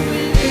impossible.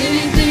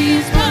 Anything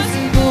is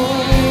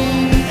possible.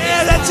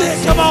 Yeah, that's it.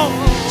 Come on.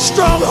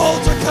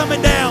 Strongholds are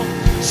coming down.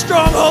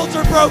 Strongholds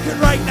are broken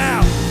right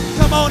now.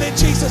 Come on, in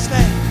Jesus'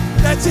 name.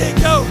 That's it.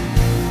 Go.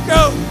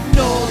 Go.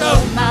 Go.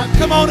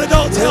 Come on,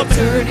 adults, help me.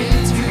 Turn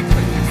into praise.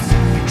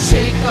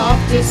 Shake off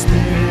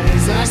despair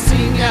as I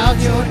sing out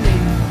your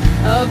name.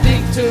 A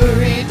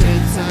victory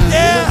dance I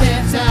will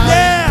dance out.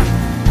 Yeah.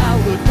 I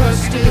will crush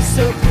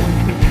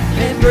disappointment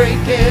and break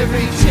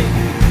every chain.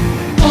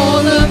 All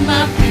of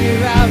my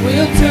fear I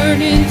will turn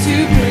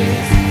into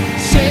praise.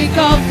 Shake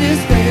off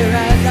despair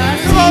as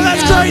I sing Come on,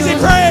 that's out crazy your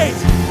praise.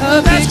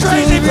 name. That's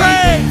crazy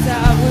praise.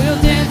 I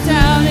will dance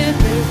out and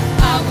live.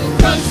 I will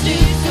crush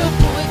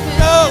disappointment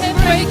Go. and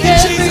break In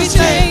every Jesus'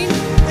 name.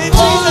 chain. In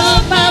All Jesus'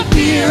 of my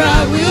fear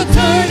I will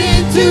turn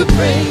into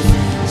praise.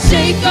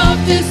 Shake off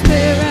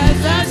despair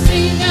as I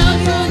sing out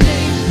your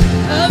name.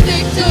 A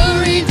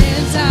victory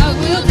dance I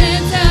will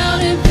dance out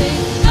in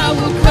faith. I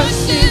will crush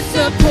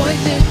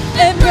disappointment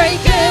and break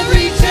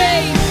every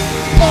chain.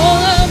 All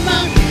of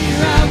my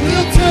fear I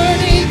will turn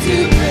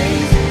into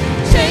praise.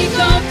 Shake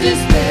off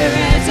despair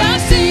as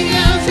I sing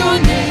out your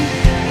name.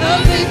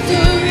 A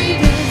victory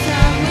dance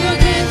I will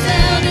dance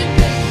out in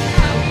faith.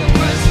 I will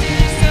crush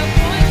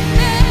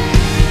disappointment.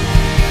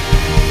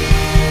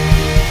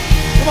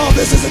 Come on,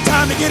 this is the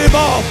time to get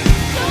involved.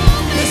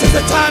 This is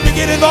the time to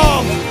get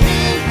involved.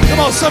 Come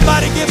on,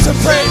 somebody give some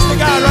praise to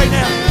God right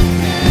now.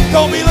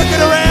 Don't be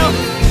looking around.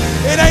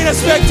 It ain't a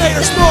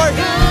spectator sport.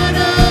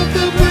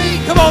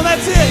 Come on,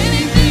 that's it.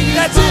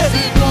 That's it.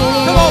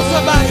 Come on,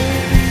 somebody.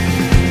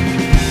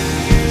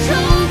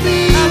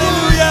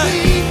 Hallelujah.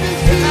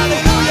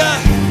 Hallelujah.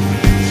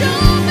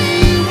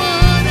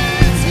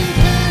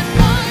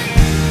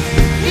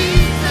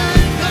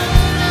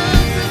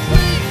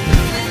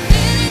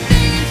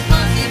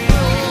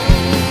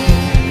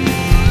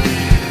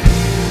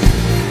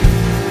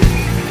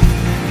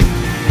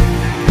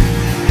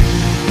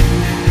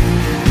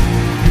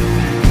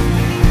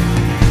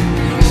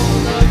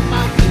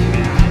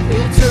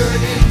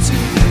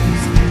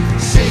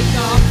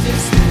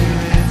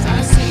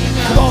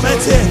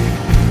 That's it.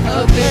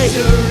 Hey,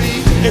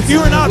 if you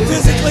are not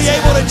physically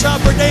able to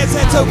jump or dance,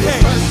 that's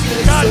okay.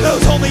 God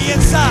knows on the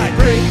inside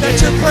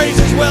that your praise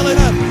is welling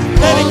up.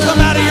 Let it come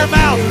out of your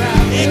mouth.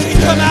 It can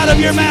come out of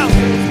your mouth.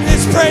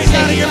 It's praise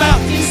out of your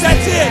mouth.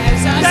 That's it.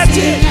 That's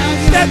it.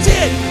 That's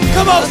it.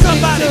 Come on,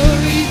 somebody.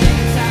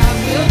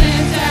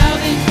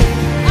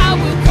 I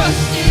will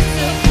crush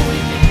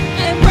disappointment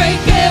and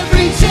break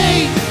every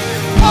chain.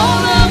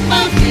 All of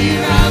my fear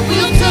I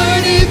will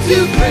turn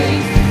into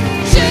praise.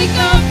 Shake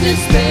off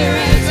despair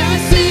as I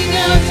sing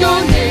out your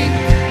name.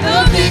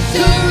 A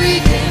victory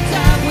dance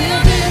I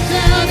will dance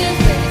out in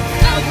faith.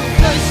 I will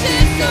crush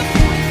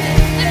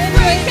disappointment and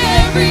break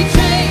every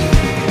chain.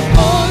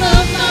 All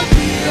of my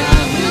fear I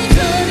will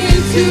turn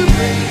into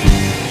praise.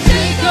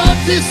 Shake off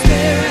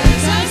despair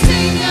as I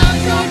sing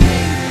out your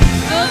name.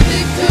 A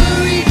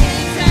victory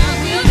dance I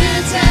will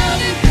dance out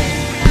in faith.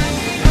 I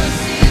will crush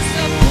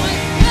disappointment.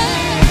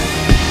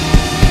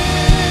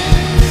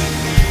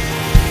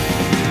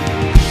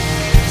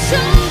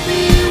 Show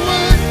me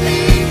one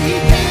thing he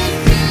can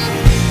do.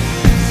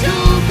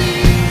 Show me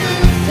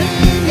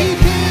nothing he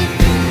can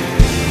do.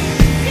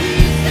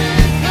 He's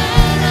that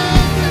God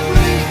of the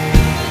break.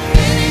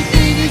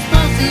 Anything is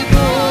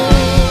possible.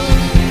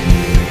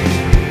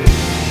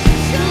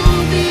 Show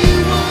me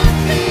one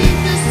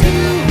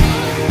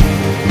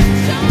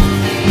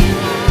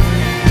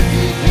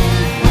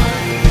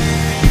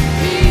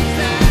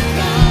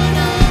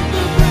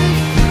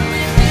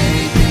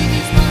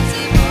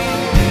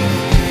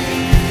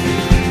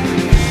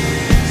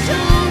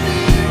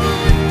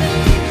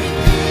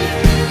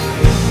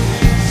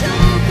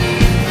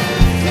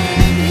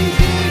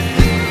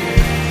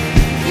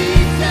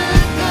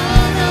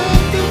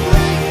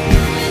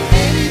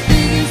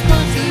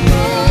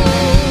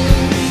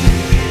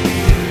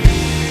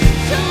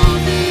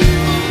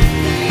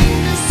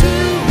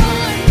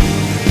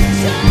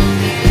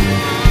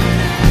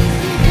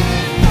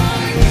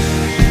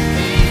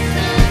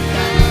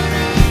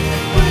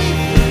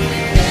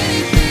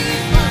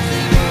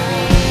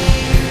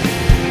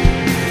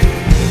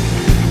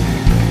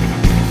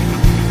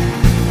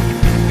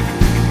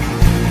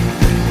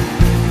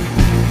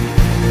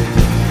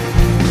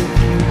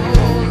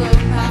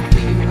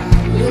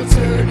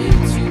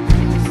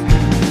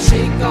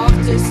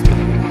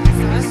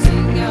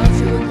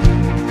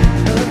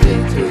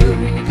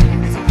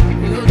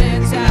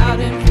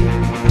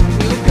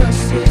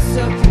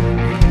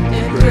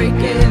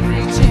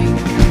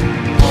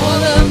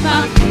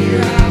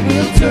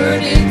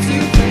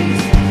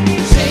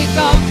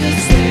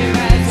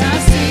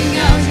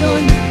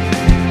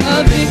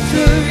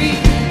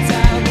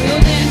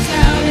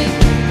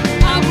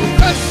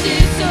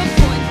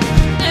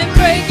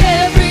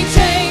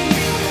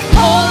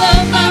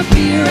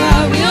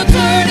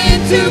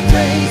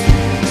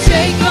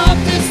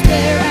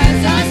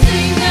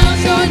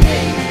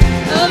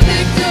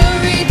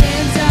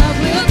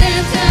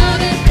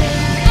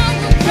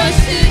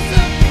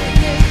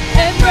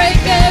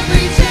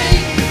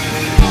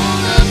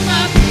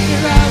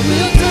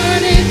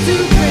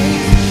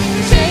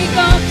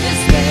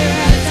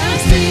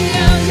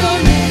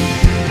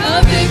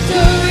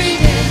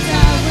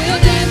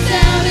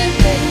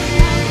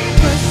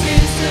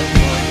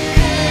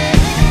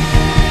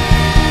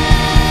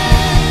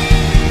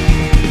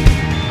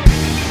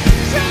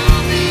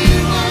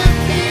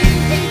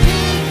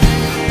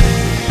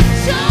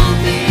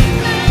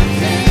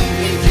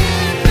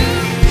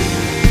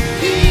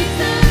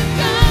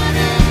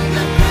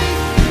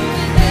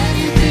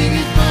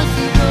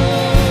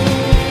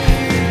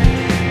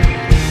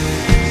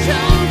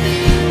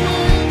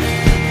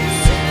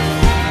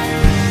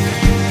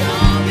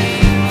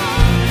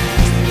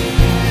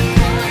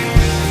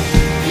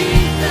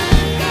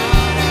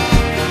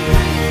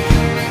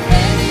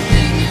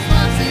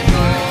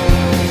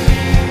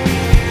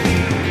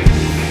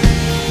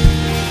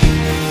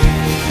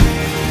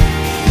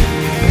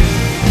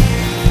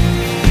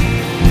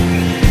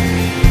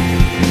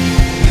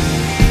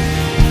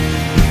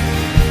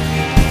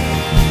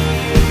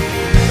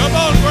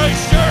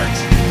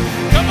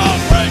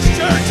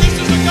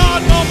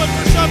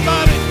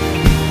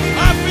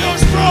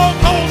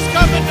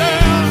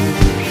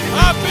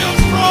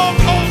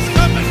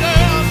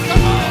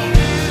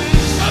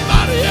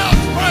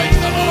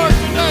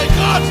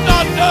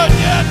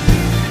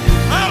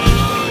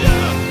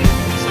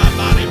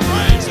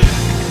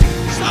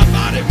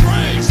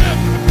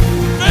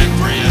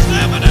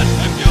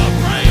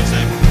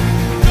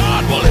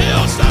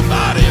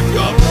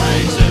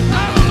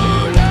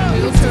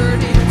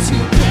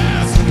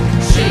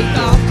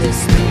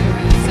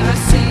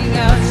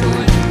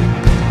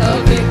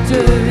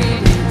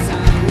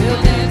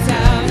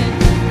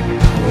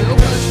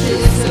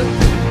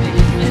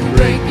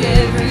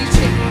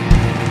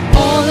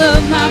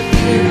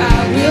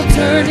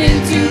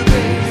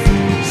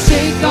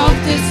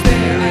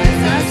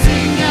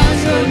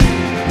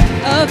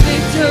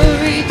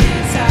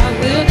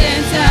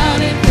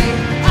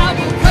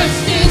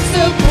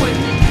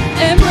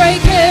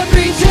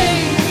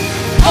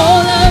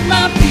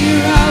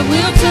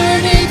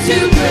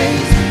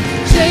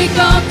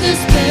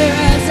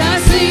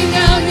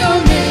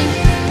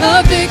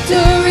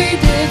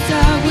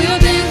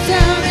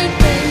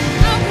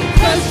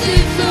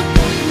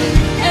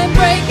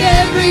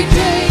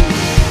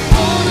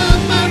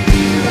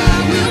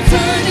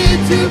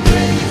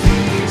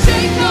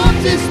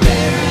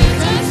despair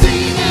as I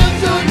sing out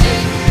your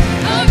name.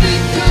 A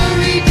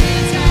victory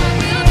dance I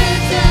will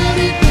dance out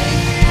in vain.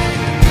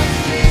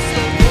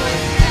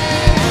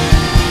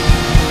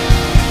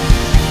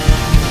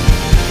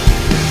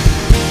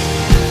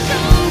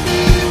 Show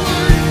me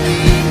one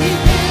thing you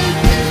can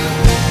do.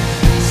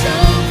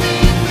 Show me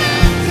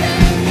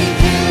nothing you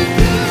can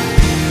do.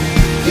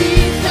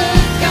 He's the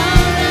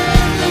God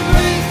of the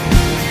break.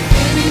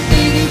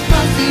 Anything is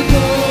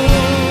possible.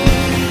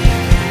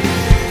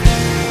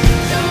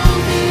 Show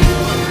me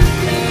one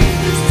thing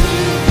is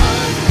too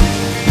hard.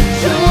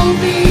 Show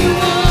me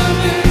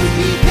waters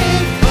you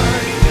can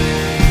part.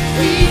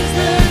 He's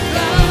the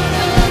God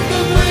of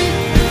the break.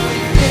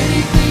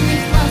 Anything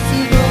is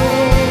possible.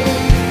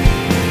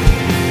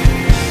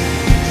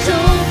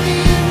 Show me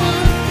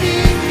one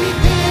thing you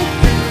can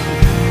do.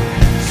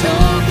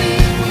 Show me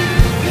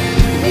one thing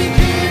you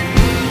can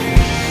do.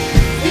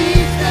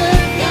 He's the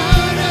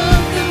God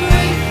of the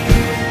break.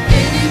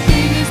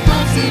 Anything is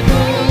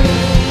possible.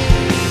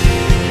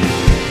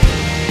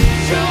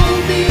 Show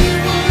me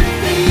one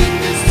thing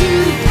that's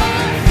too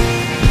hard.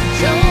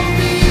 Show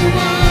me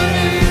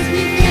waters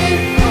we can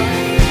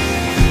part.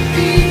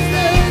 He's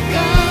the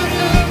God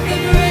of the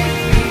break.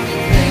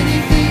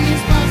 Anything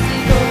is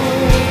possible.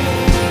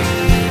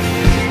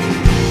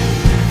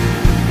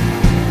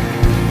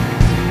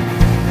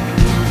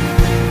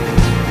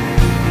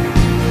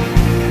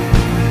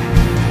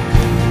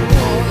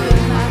 All of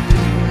my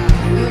power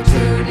I will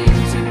turn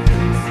into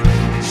praise.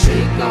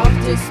 Shake off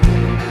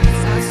despair as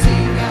I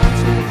sing out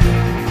your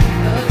name.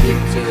 A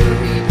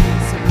victory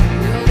dance I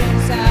will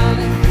dance out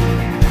and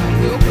I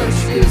will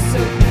crush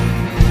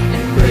disappointment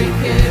and break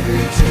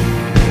every chain.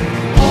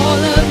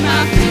 All of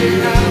my fear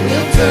I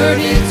will turn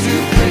into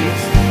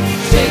praise.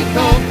 Shake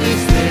off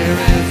despair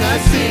as I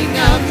sing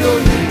out your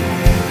name.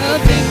 A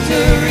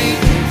victory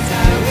dance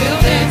I will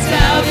dance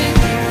out and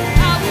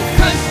I will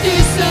crush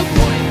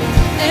disappointment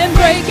and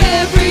break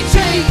every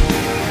chain.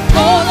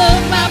 All of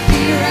my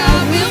fear I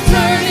will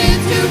turn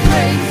into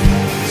praise.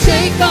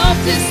 Shake off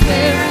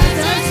despair as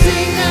I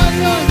sing out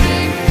your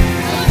name.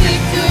 A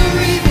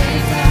victory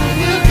dance I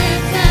will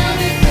dance out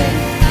in vain.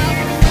 I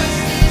will crush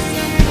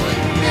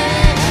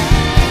disappointment.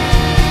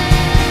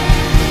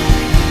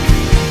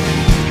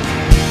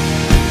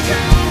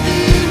 Show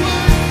me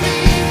one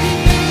thing you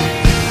can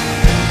do.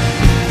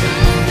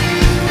 Show me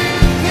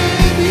one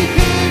thing you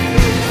can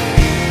do.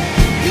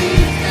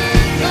 He's the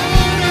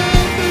God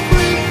of the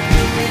break.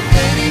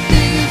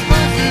 Anything is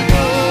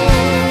possible.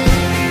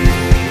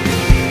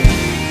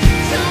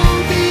 Show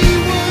me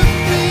one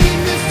thing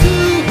that's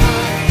too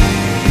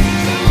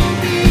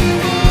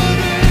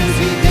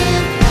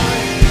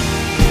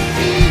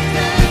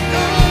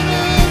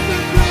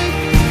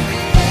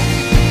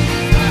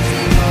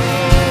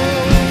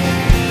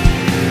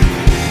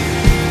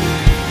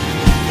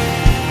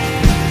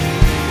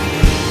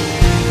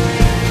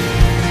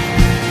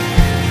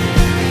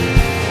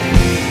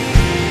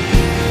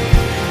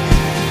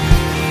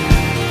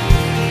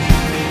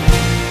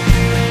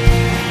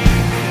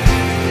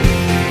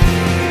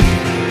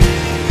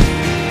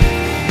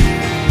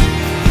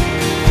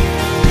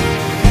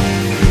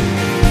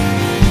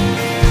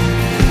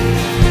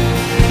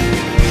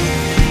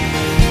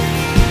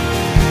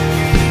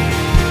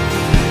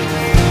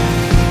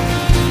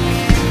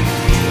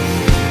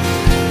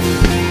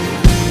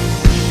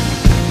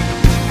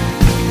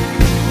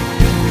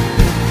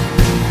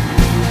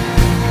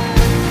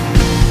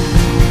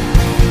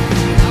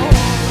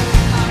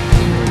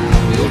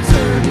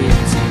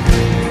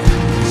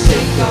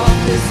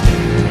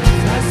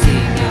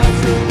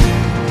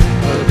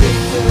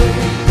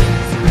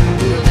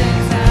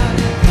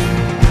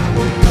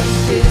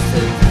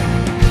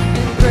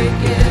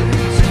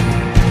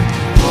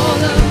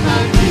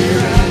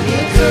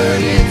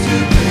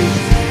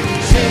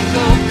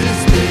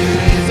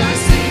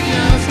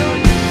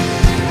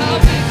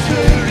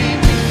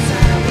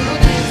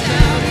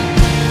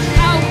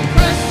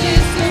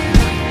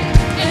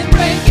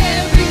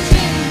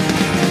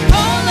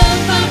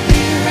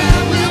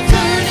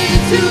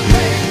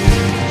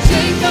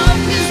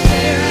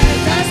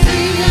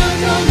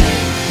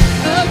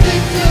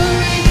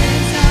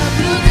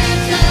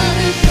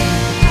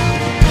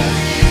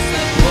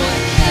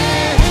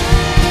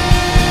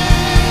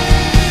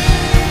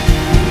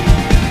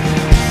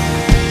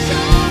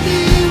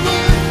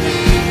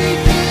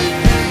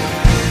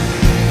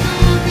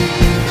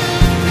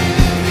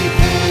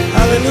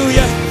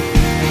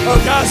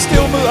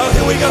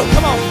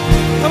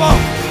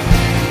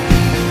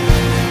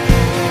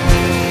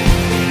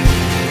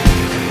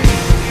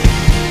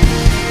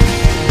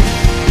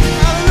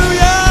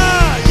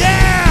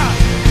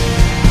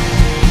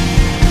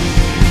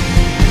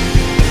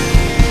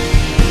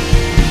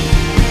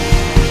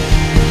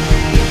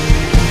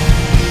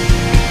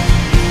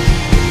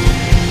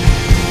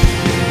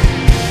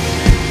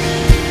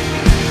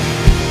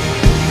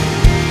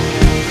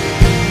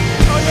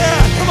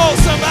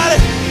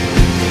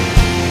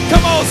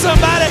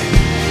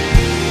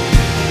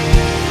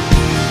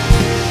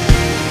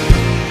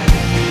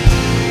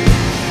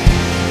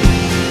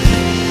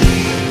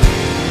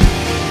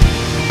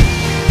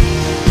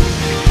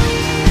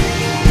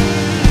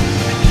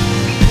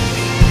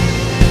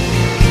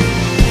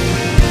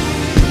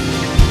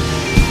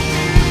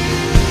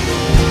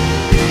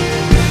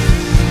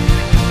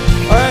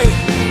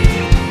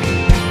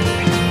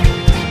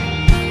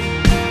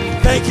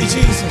Thank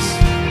you, Jesus.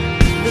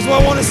 Here's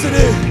what I want us to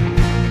do.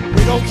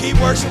 We're going to keep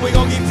worshiping. We're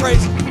going to keep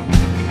praising.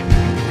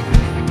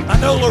 I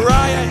know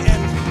Lariah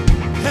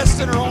and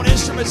Heston are on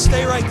instruments.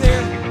 Stay right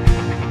there.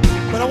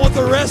 But I want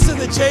the rest of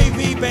the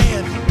JV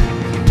band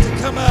to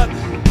come up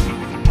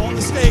on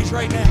the stage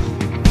right now.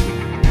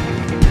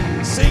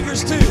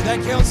 Singers too.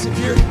 That counts if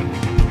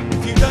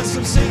you've done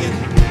some singing.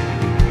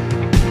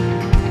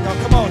 Y'all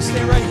come on,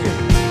 stay right here.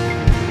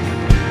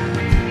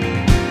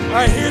 All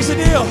right, here's the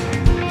deal.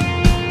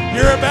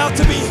 You're about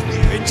to be,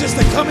 in just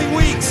the coming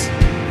weeks,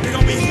 you're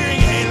going to be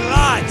hearing a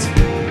lot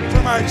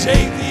from our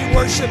JV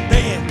worship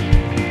band.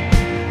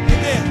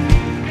 Amen.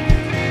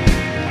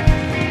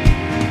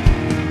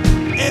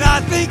 And I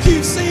think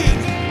you've seen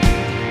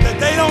that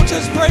they don't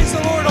just praise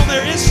the Lord on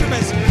their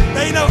instruments.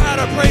 They know how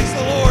to praise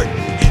the Lord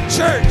in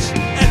church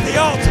at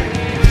the altar.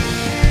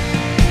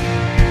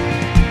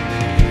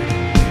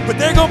 But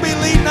they're going to be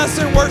leading us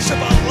in worship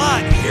a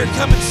lot here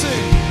coming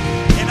soon.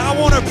 And I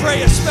want to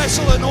pray a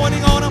special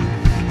anointing on them,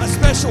 a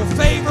special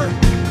favor.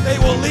 They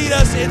will lead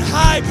us in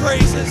high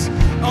praises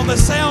on the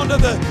sound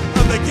of the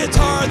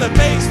guitar, the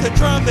bass, the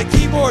drum, the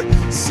keyboard,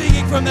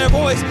 singing from their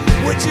voice.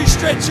 Would you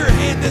stretch your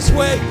hand this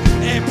way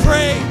and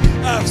pray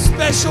a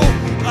special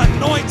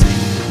anointing?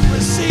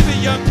 Receive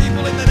it, young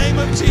people, in the name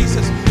of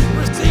Jesus.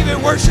 Receive it,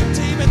 worship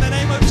team, in the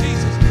name of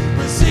Jesus.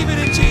 Receive it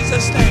in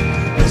Jesus' name.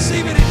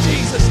 Receive it in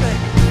Jesus' name.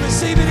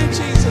 Receive it in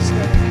Jesus'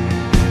 name.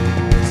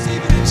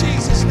 Receive it in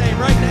Jesus' name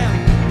right now.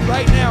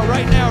 Right now,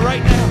 right now,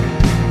 right now.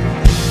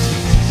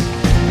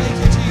 Thank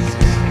you, Jesus.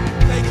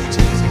 Thank you,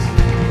 Jesus.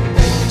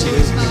 Thank you,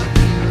 Jesus.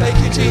 Thank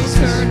you,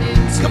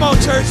 Jesus. Come on,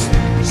 church.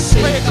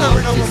 Pray a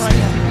covering over right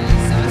now.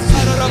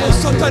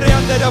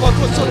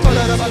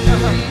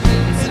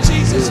 In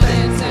Jesus'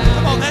 name.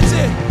 Come on, that's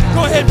it.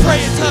 Go ahead and pray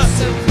in tongues.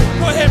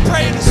 Go ahead and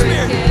pray in the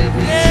Spirit.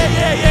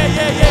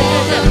 Yeah.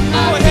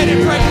 Go ahead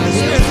and pray in the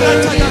Spirit.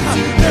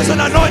 There's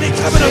an anointing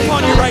coming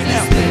upon you right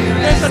now.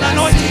 There's an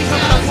anointing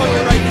coming upon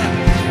you right now.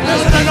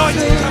 There's an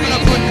anointing coming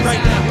upon you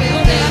right now.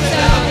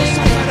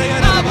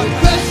 I will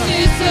crush,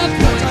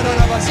 disappoint,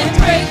 and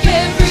break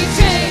every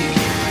chain.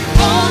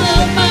 All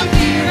of my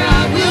fear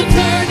I will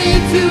turn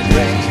into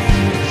praise.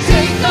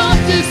 Shake off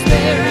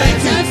despair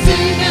as I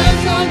sing out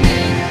your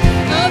name.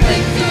 A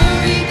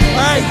victory day.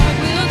 All right.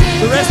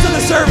 The rest of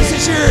the service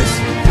is yours.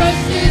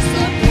 Crush,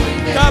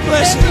 disappointment, God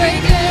bless you. and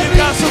break Give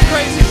God some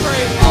crazy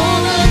praise.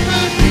 all of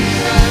my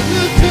fear I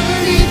will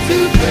turn into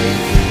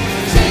praise.